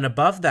 Then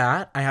above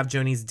that, I have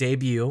Joni's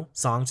debut,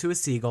 Song to a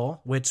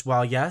Seagull, which,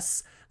 while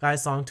yes,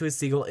 guys, Song to a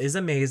Seagull is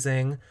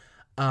amazing,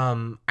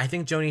 I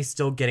think Joni's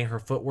still getting her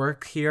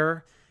footwork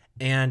here,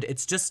 and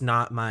it's just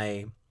not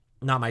my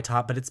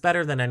top, but it's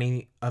better than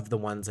any of the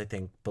ones I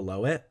think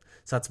below it.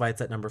 So that's why it's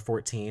at number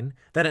 14.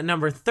 Then at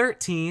number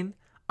 13,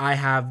 I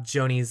have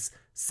Joni's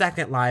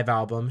second live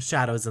album,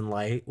 Shadows and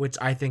Light, which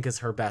I think is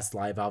her best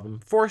live album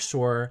for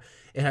sure.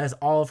 It has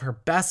all of her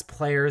best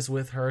players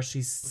with her.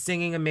 She's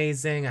singing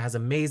amazing. It has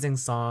amazing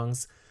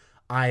songs.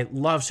 I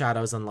love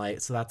Shadows and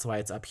Light, so that's why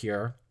it's up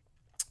here.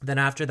 Then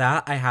after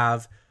that, I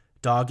have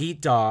Dog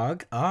Eat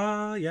Dog.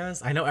 Ah,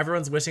 yes. I know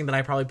everyone's wishing that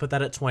I probably put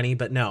that at 20,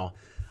 but no.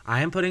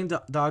 I am putting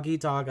Dog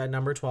Eat Dog at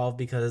number 12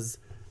 because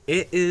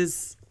it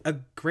is a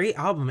great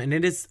album, and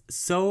it is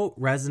so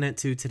resonant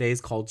to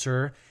today's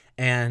culture,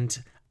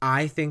 and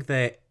I think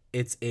that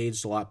it's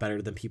aged a lot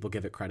better than people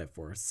give it credit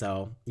for.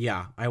 So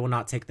yeah, I will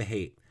not take the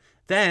hate.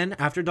 Then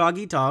after Dog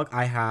Eat Dog,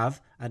 I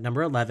have at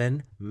number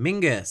 11,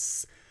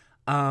 Mingus.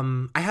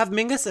 I have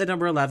Mingus at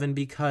number 11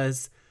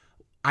 because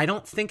I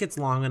don't think it's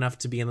long enough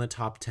to be in the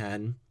top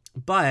 10,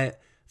 but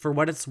for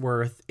what it's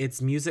worth,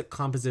 its music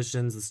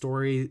compositions, the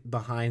story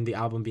behind the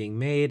album being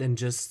made, and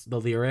just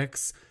the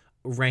lyrics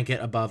rank it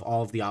above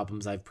all of the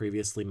albums I've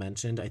previously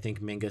mentioned. I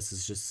think Mingus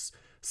is just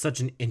such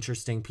an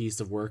interesting piece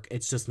of work.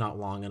 It's just not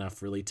long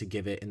enough really to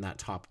give it in that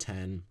top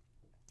 10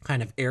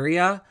 kind of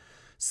area.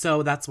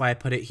 So that's why I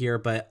put it here.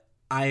 But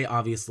I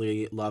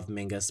obviously love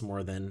Mingus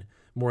more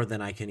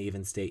than I can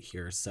even state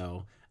here.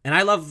 So, and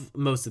I love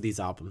most of these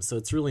albums, so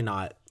it's really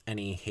not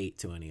any hate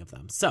to any of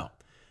them. So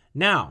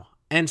now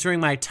entering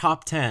my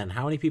top 10.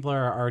 How many people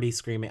are already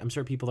screaming? I'm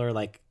sure people are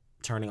like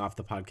turning off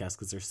the podcast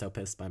because they're so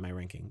pissed by my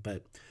ranking,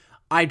 but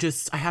I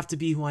have to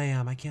be who I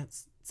am. I can't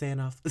say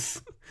enough.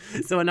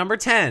 So at number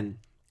 10,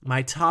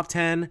 my top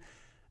 10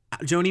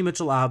 Joni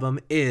Mitchell album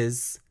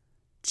is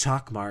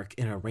Chalk Mark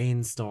in a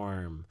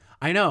Rainstorm.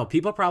 I know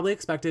people probably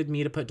expected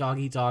me to put Dog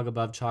Eat Dog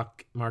above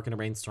Chalk Mark in a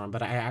Rainstorm,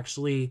 but I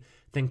actually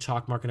think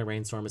Chalk Mark in a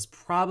Rainstorm is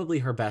probably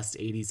her best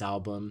 80s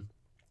album.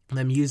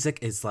 The music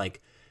is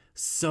like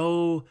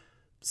so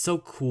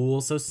cool,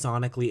 so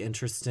sonically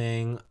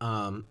interesting.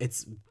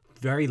 It's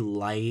very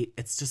light.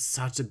 It's just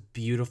such a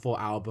beautiful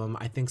album.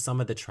 I think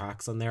some of the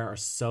tracks on there are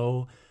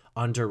so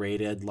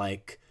underrated,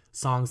 like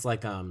songs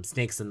like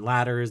Snakes and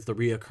Ladders, The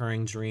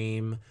Reoccurring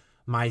Dream,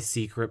 My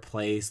Secret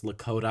Place,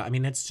 Lakota. I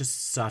mean, it's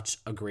just such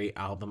a great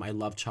album. I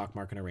love Chalk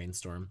Mark in a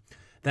Rainstorm.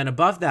 Then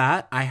above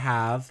that, I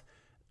have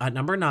at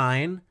number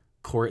 9,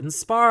 Court and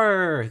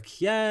Spark.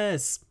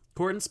 Yes,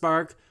 Court and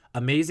Spark.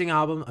 Amazing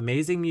album,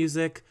 amazing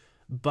music.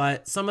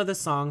 But some of the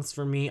songs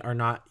for me are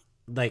not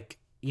like,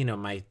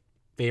 my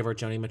favorite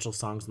Joni Mitchell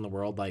songs in the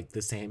world, like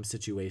The Same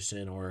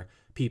Situation or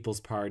People's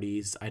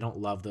Parties. I don't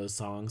love those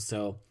songs.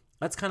 So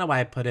that's kind of why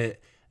I put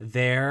it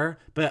there.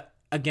 But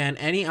again,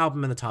 any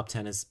album in the top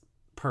 10 is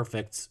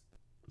perfect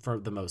for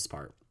the most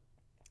part.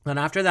 Then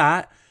after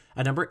that,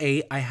 at number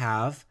 8, I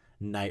have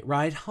Night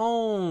Ride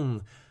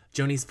Home,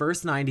 Joni's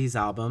first 90s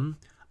album.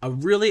 A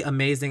really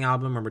amazing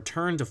album, a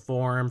return to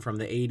form from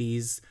the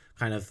 80s,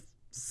 kind of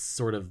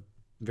sort of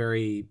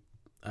very,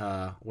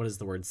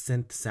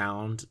 synth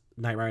sound.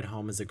 Night Ride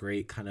Home is a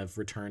great kind of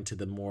return to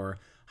the more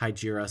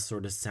Hygieia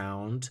sort of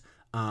sound.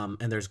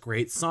 And there's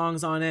great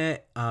songs on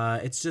it.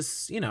 It's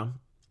just,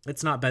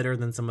 it's not better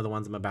than some of the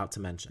ones I'm about to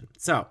mention.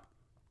 So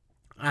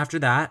after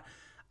that,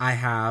 I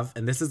have,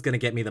 and this is going to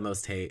get me the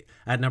most hate.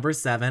 At number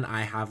 7,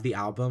 I have the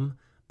album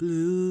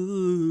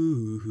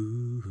Blue.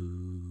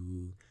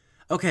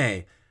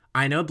 Okay,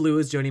 I know Blue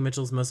is Joni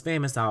Mitchell's most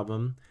famous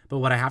album, but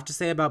what I have to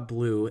say about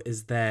Blue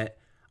is that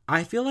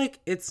I feel like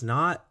it's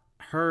not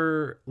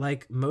her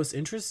like most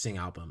interesting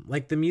album.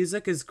 Like the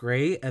music is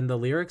great and the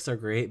lyrics are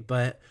great,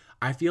 but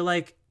I feel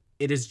like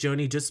it is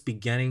Joni just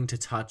beginning to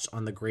touch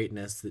on the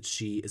greatness that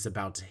she is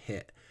about to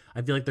hit.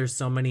 I feel like there's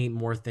so many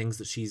more things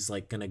that she's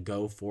like going to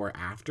go for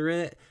after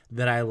it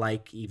that I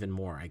like even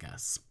more, I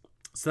guess.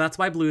 So that's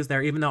why Blue is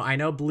there, even though I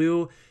know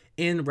Blue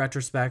in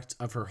retrospect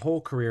of her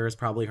whole career is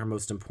probably her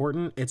most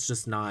important. It's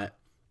just not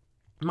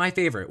my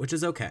favorite, which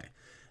is okay.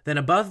 Then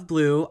above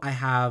Blue, I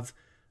have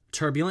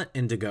Turbulent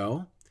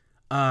Indigo.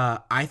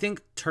 I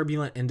think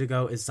Turbulent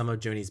Indigo is some of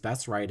Joni's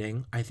best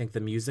writing. I think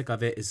the music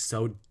of it is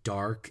so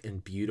dark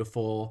and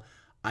beautiful.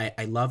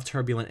 I love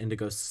Turbulent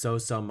Indigo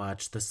so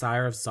much. The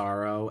Sire of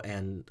Sorrow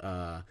and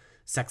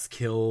Sex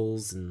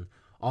Kills and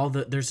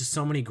there's just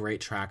so many great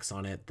tracks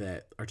on it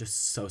that are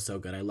just so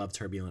good. I love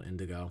Turbulent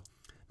Indigo.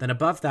 Then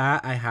above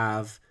that, I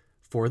have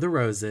For the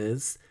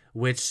Roses,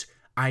 which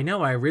I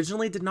know I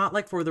originally did not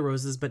like For the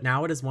Roses, but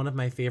now it is one of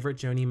my favorite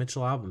Joni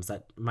Mitchell albums.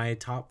 At my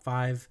top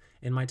 5,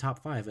 at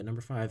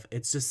number 5.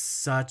 It's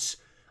just such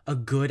a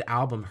good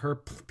album. Her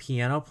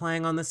piano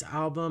playing on this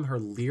album, her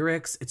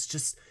lyrics, it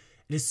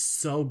is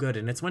so good.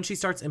 And it's when she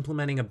starts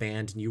implementing a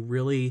band and you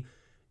really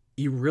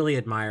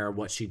admire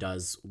what she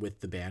does with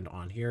the band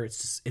on here.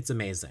 It's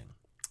amazing.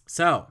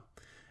 So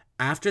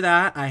after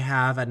that, I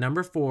have at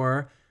number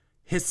 4,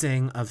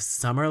 Hissing of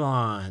Summer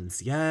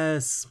Lawns.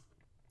 Yes.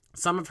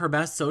 Some of her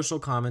best social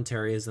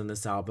commentary is in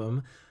this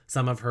album.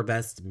 Some of her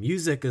best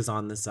music is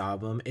on this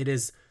album. It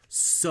is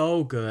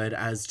so good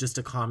as just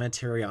a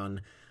commentary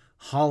on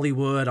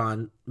Hollywood,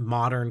 on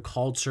modern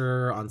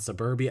culture, on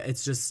suburbia.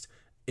 It's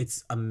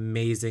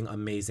amazing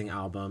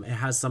album. It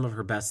has some of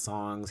her best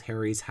songs,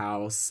 Harry's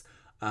House,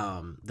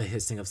 The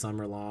Hissing of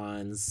Summer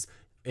Lawns,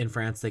 In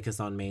France They Kiss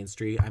on Main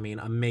Street. I mean,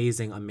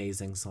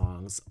 amazing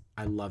songs.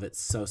 I love it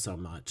so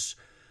much.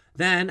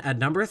 Then at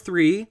number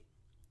 3,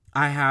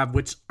 I have,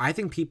 which I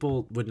think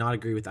people would not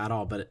agree with at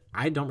all, but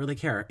I don't really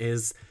care,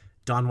 is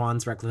Don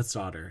Juan's Reckless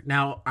Daughter.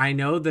 Now, I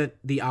know that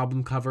the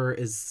album cover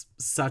is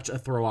such a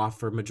throw off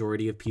for a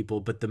majority of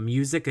people, but the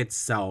music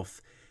itself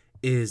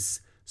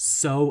is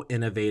so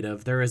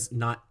innovative. There is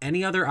not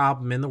any other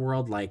album in the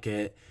world like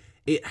it.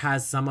 It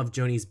has some of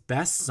Joni's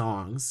best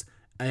songs.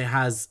 It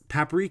has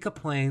Paprika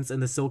Plains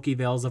and The Silky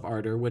Veils of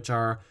Ardor, which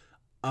are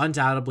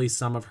undoubtedly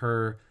some of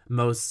her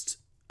most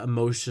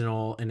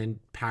emotional and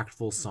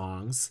impactful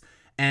songs.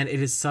 And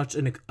it is such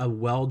a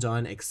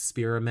well-done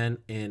experiment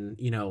in,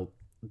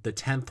 the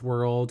 10th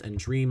World and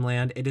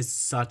Dreamland. It is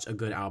such a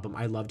good album.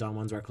 I love Don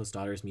Juan's Reckless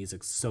Daughter's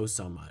music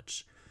so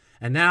much.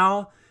 And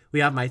now we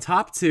have my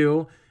top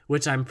 2,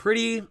 which I'm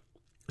pretty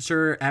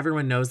sure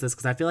everyone knows this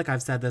because I feel like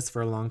I've said this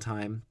for a long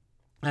time.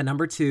 At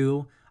number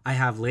 2, I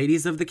have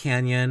Ladies of the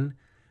Canyon,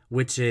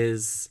 which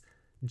is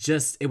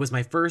it was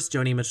my first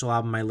Joni Mitchell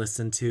album I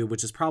listened to,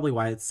 which is probably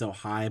why it's so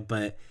high,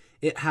 but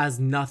it has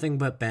nothing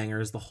but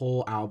bangers, the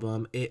whole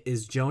album. It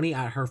is Joni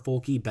at her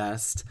folky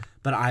best,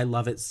 but I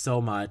love it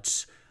so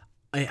much.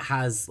 It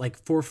has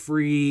like For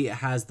Free, it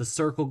has The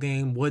Circle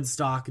Game,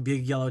 Woodstock,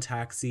 Big Yellow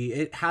Taxi.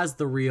 It has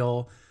the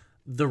real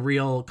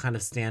kind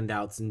of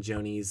standouts in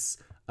Joni's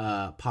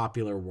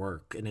popular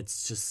work. And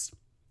it's just,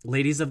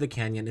 Ladies of the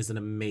Canyon is an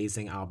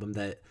amazing album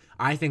that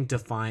I think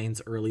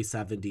defines early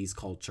 70s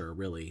culture,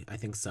 really. I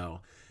think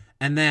so.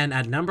 And then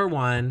at number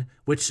one,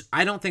 which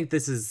I don't think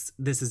this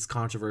is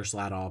controversial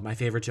at all, my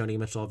favorite Joni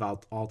Mitchell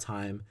of all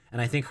time,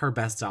 and I think her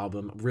best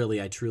album,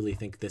 really, I truly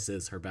think this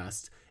is her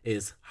best,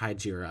 is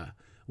Hydra,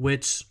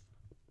 which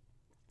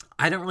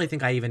I don't really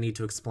think I even need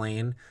to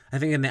explain. I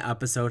think in the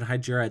episode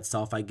Hydra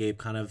itself, I gave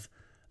kind of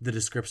the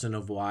description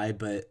of why,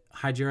 but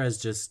Hydra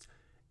is just,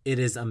 it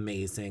is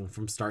amazing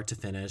from start to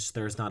finish.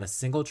 There's not a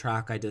single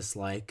track I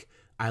dislike.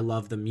 I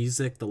love the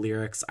music, the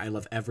lyrics. I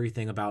love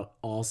everything about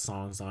all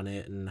songs on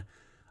it. And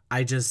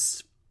I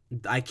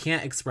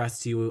can't express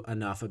to you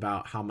enough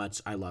about how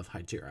much I love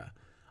Hydra.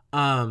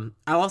 I'll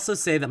also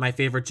say that my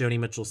favorite Joni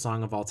Mitchell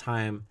song of all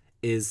time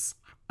is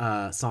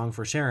Song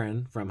for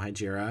Sharon from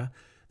Hydra.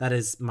 That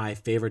is my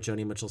favorite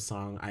Joni Mitchell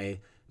song. I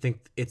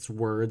think its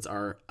words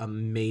are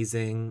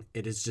amazing.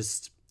 It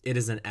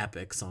is an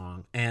epic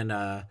song. And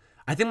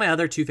I think my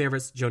other two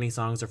favorite Joni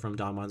songs are from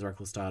Don Juan's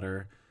Reckless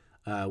Daughter,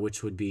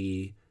 which would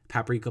be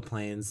Paprika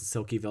Plains,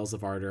 Silky Veils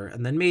of Ardor,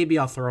 and then maybe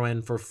I'll throw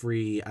in For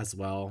Free as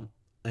well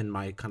in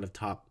my kind of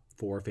top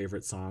 4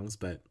 favorite songs.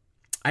 But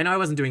I know I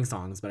wasn't doing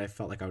songs, but I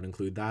felt like I would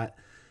include that.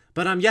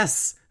 But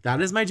yes,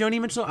 that is my Joni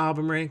Mitchell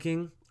album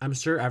ranking. I'm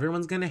sure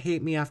everyone's gonna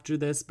hate me after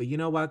this, but you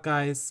know what,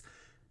 guys?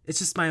 It's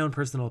just my own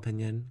personal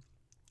opinion.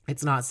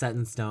 It's not set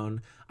in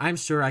stone. I'm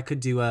sure I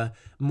could do a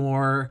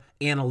more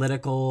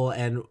analytical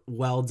and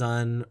well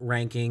done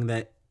ranking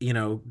that,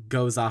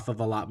 goes off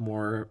of a lot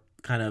more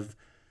kind of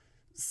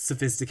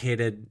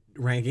sophisticated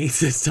ranking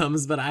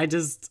systems, but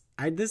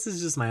this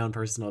is just my own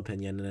personal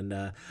opinion. And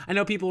I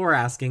know people were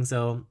asking,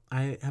 so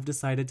I have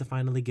decided to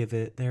finally give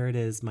it. There it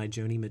is, my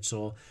Joni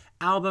Mitchell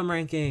album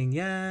ranking.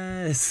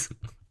 Yes.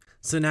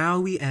 So now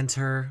we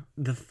enter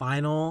the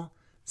final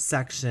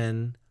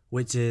section,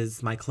 which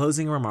is my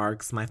closing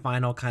remarks, my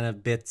final kind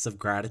of bits of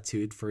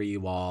gratitude for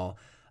you all,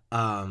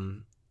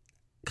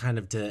 kind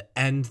of to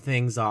end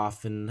things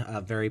off in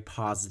a very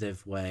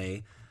positive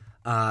way.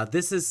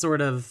 This is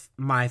sort of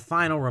my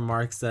final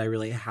remarks that I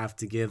really have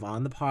to give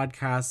on the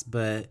podcast,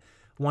 but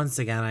once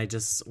again, I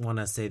just want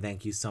to say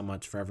thank you so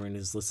much for everyone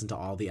who's listened to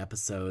all the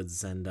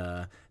episodes, and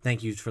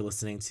thank you for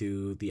listening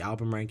to the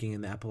album ranking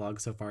and the epilogue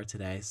so far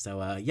today.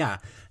 So yeah,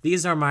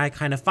 these are my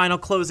kind of final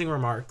closing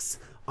remarks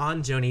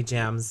on Joni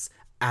Jams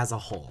as a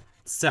whole.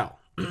 So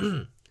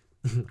I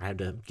had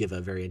to give a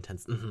very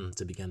intense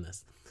to begin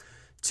this.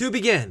 To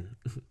begin,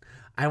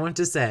 I want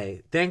to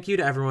say thank you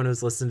to everyone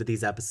who's listened to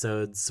these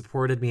episodes,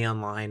 supported me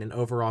online, and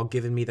overall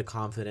given me the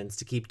confidence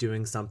to keep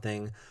doing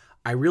something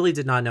I really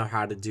did not know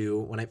how to do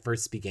when I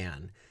first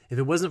began. If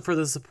it wasn't for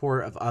the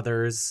support of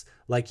others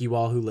like you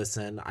all who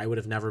listen, I would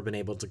have never been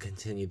able to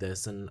continue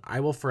this. And I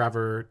will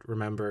forever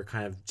remember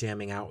kind of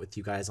jamming out with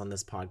you guys on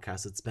this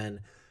podcast. It's been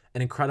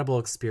an incredible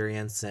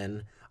experience,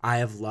 and I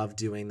have loved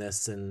doing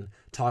this and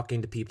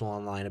talking to people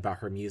online about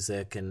her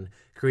music and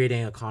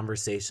creating a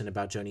conversation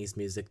about Joni's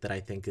music that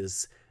I think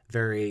is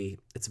very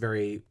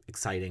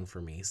exciting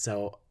for me.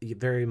 So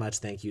very much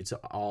thank you to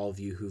all of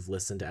you who've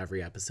listened to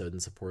every episode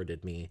and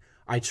supported me.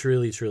 I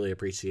truly, truly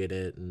appreciate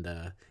it.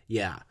 And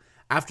yeah,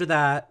 after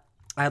that,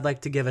 I'd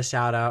like to give a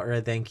shout out or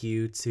a thank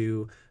you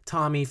to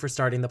Tommy for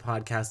starting the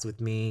podcast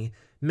with me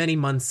many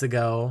months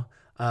ago,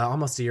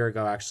 almost a year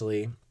ago,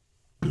 actually,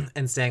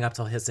 and staying up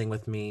till hissing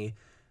with me.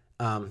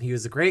 He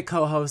was a great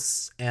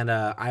co-host, and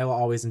I will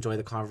always enjoy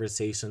the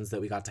conversations that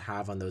we got to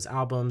have on those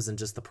albums and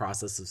just the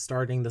process of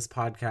starting this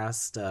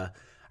podcast.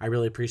 I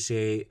really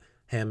appreciate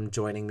him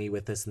joining me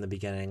with this in the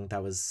beginning.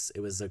 It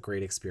was a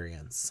great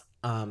experience.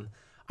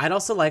 I'd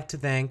also like to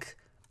thank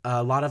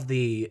a lot of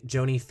the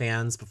Joni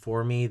fans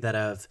before me that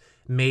have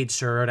made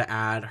sure to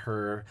add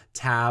her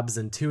tabs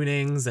and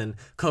tunings and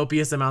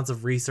copious amounts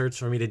of research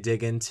for me to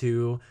dig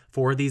into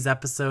for these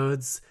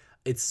episodes.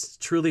 It's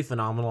truly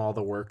phenomenal, all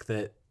the work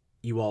that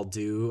you all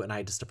do, and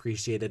I just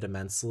appreciate it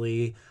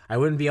immensely. I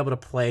wouldn't be able to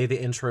play the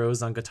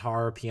intros on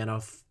guitar or piano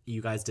if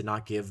you guys did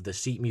not give the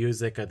sheet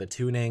music or the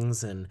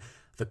tunings and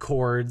the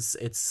chords.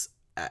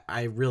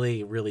 I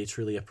really, really,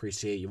 truly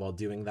appreciate you all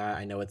doing that.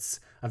 I know it's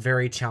a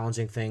very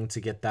challenging thing to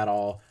get that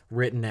all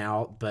written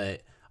out,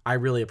 but I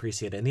really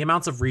appreciate it. And the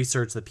amounts of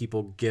research that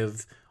people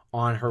give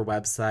on her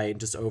website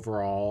just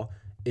overall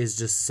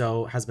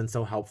has been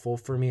so helpful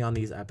for me on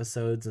these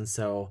episodes. And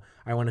so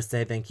I want to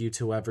say thank you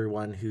to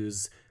everyone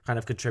who's kind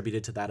of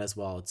contributed to that as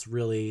well.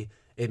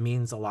 It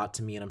means a lot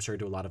to me, and I'm sure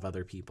to a lot of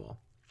other people.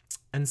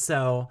 And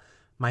so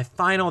my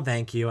final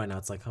thank you, I know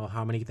it's like, oh,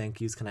 how many thank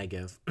yous can I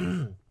give?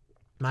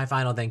 My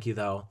final thank you,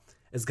 though,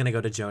 is going to go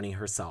to Joni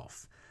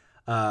herself.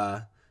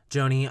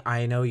 Joni,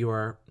 I know you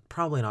are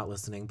probably not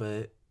listening,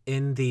 but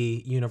in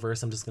the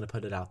universe, I'm just going to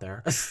put it out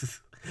there.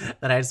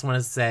 that I just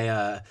want to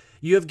say,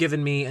 you have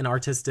given me an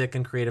artistic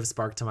and creative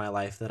spark to my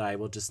life that I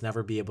will just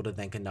never be able to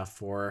thank enough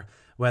for,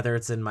 whether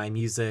it's in my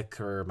music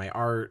or my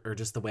art or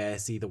just the way I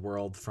see the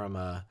world from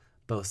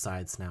both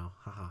sides now.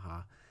 Ha ha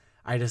ha.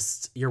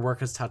 Your work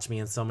has touched me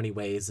in so many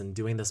ways, and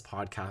doing this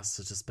podcast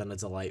has just been a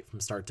delight from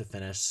start to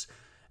finish.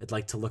 I'd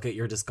like to look at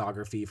your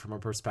discography from a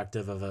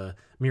perspective of a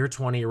mere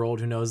 20-year-old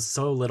who knows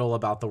so little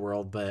about the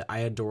world, but I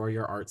adore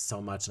your art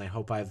so much, and I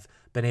hope I've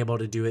been able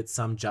to do it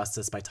some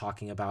justice by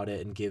talking about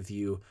it and give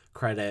you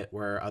credit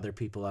where other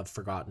people have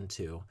forgotten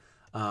to.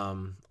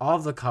 All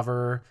of the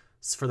covers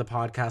for the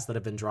podcast that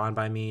have been drawn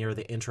by me, or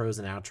the intros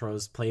and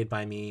outros played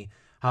by me,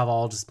 have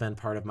all just been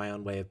part of my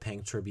own way of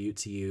paying tribute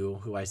to you,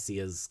 who I see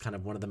as kind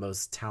of one of the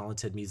most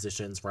talented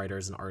musicians,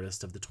 writers, and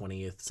artists of the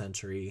 20th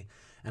century.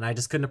 And I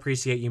just couldn't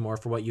appreciate you more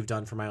for what you've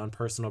done for my own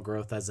personal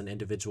growth as an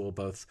individual,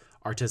 both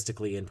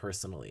artistically and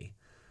personally.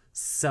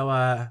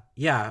 So,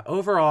 yeah,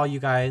 overall,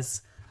 you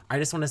guys, I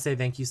just want to say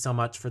thank you so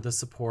much for the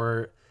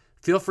support.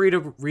 Feel free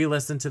to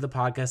re-listen to the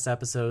podcast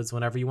episodes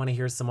whenever you want to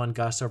hear someone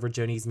gush over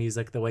Joni's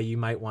music the way you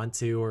might want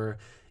to or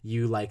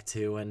you like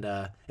to. And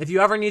if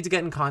you ever need to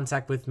get in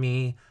contact with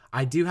me,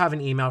 I do have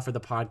an email for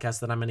the podcast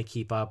that I'm going to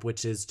keep up,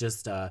 which is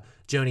just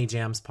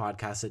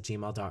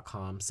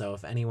jonijamspodcast@gmail.com. So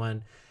if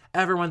anyone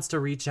ever wants to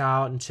reach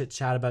out and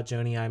chit-chat about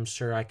Joni, I'm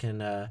sure I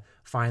can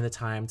find the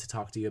time to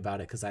talk to you about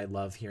it, because I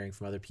love hearing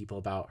from other people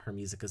about her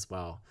music as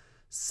well.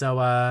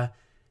 So,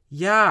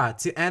 yeah,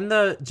 to end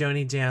the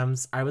Joni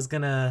Jams, I was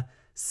going to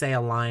say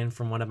a line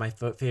from one of my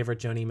favorite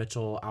Joni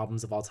Mitchell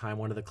albums of all time,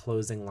 one of the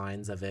closing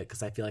lines of it,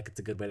 because I feel like it's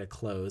a good way to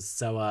close.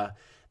 So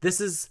this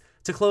is,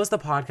 to close the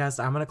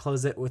podcast, I'm going to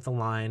close it with a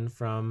line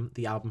from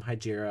the album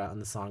Hygieia on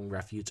the song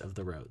Refuge of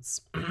the Roads.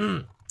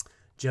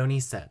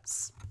 Joni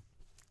says,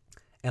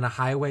 "In a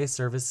highway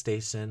service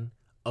station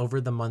over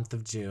the month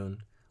of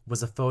June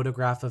was a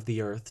photograph of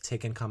the earth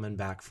taken coming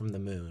back from the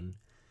moon.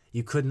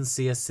 You couldn't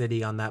see a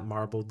city on that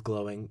marbled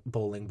glowing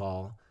bowling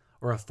ball,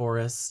 or a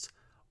forest,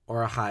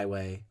 or a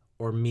highway,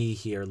 or me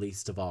here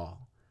least of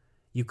all.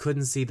 You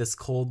couldn't see this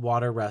cold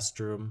water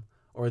restroom,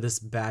 or this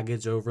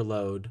baggage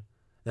overload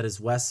that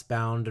is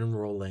westbound and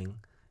rolling,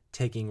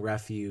 taking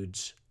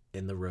refuge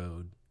in the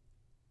road."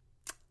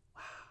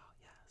 Wow,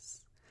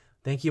 yes.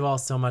 Thank you all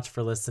so much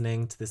for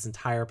listening to this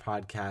entire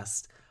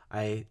podcast.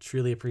 I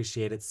truly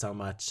appreciate it so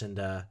much,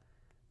 and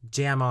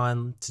jam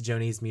on to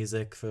Joni's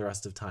music for the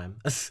rest of time.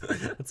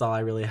 That's all I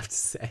really have to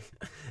say.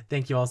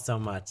 Thank you all so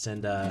much,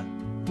 and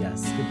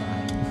yes,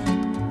 goodbye.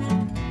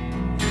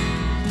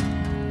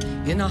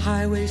 In a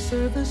highway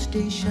service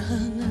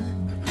station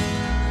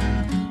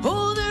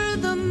over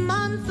the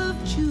month of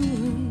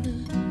June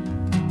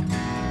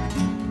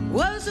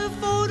was a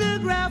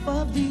photograph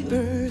of the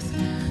earth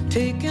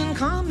taken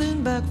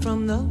coming back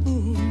from the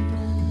moon.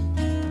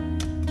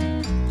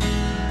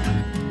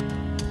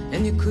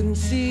 And you couldn't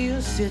see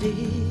a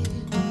city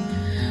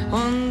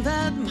on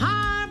that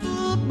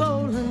marble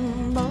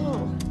bowling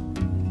ball,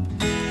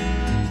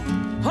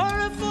 or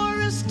a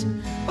forest,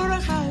 or a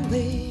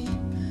highway,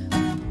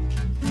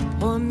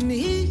 or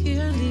me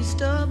here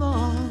least of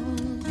all.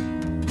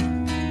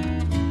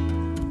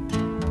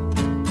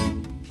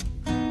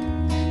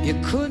 You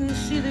couldn't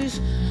see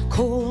these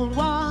cold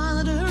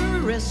water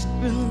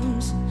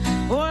restrooms,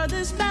 or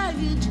this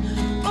baggage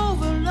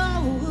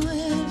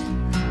overload,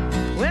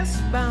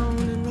 westbound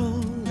and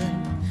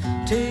rolling,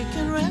 taking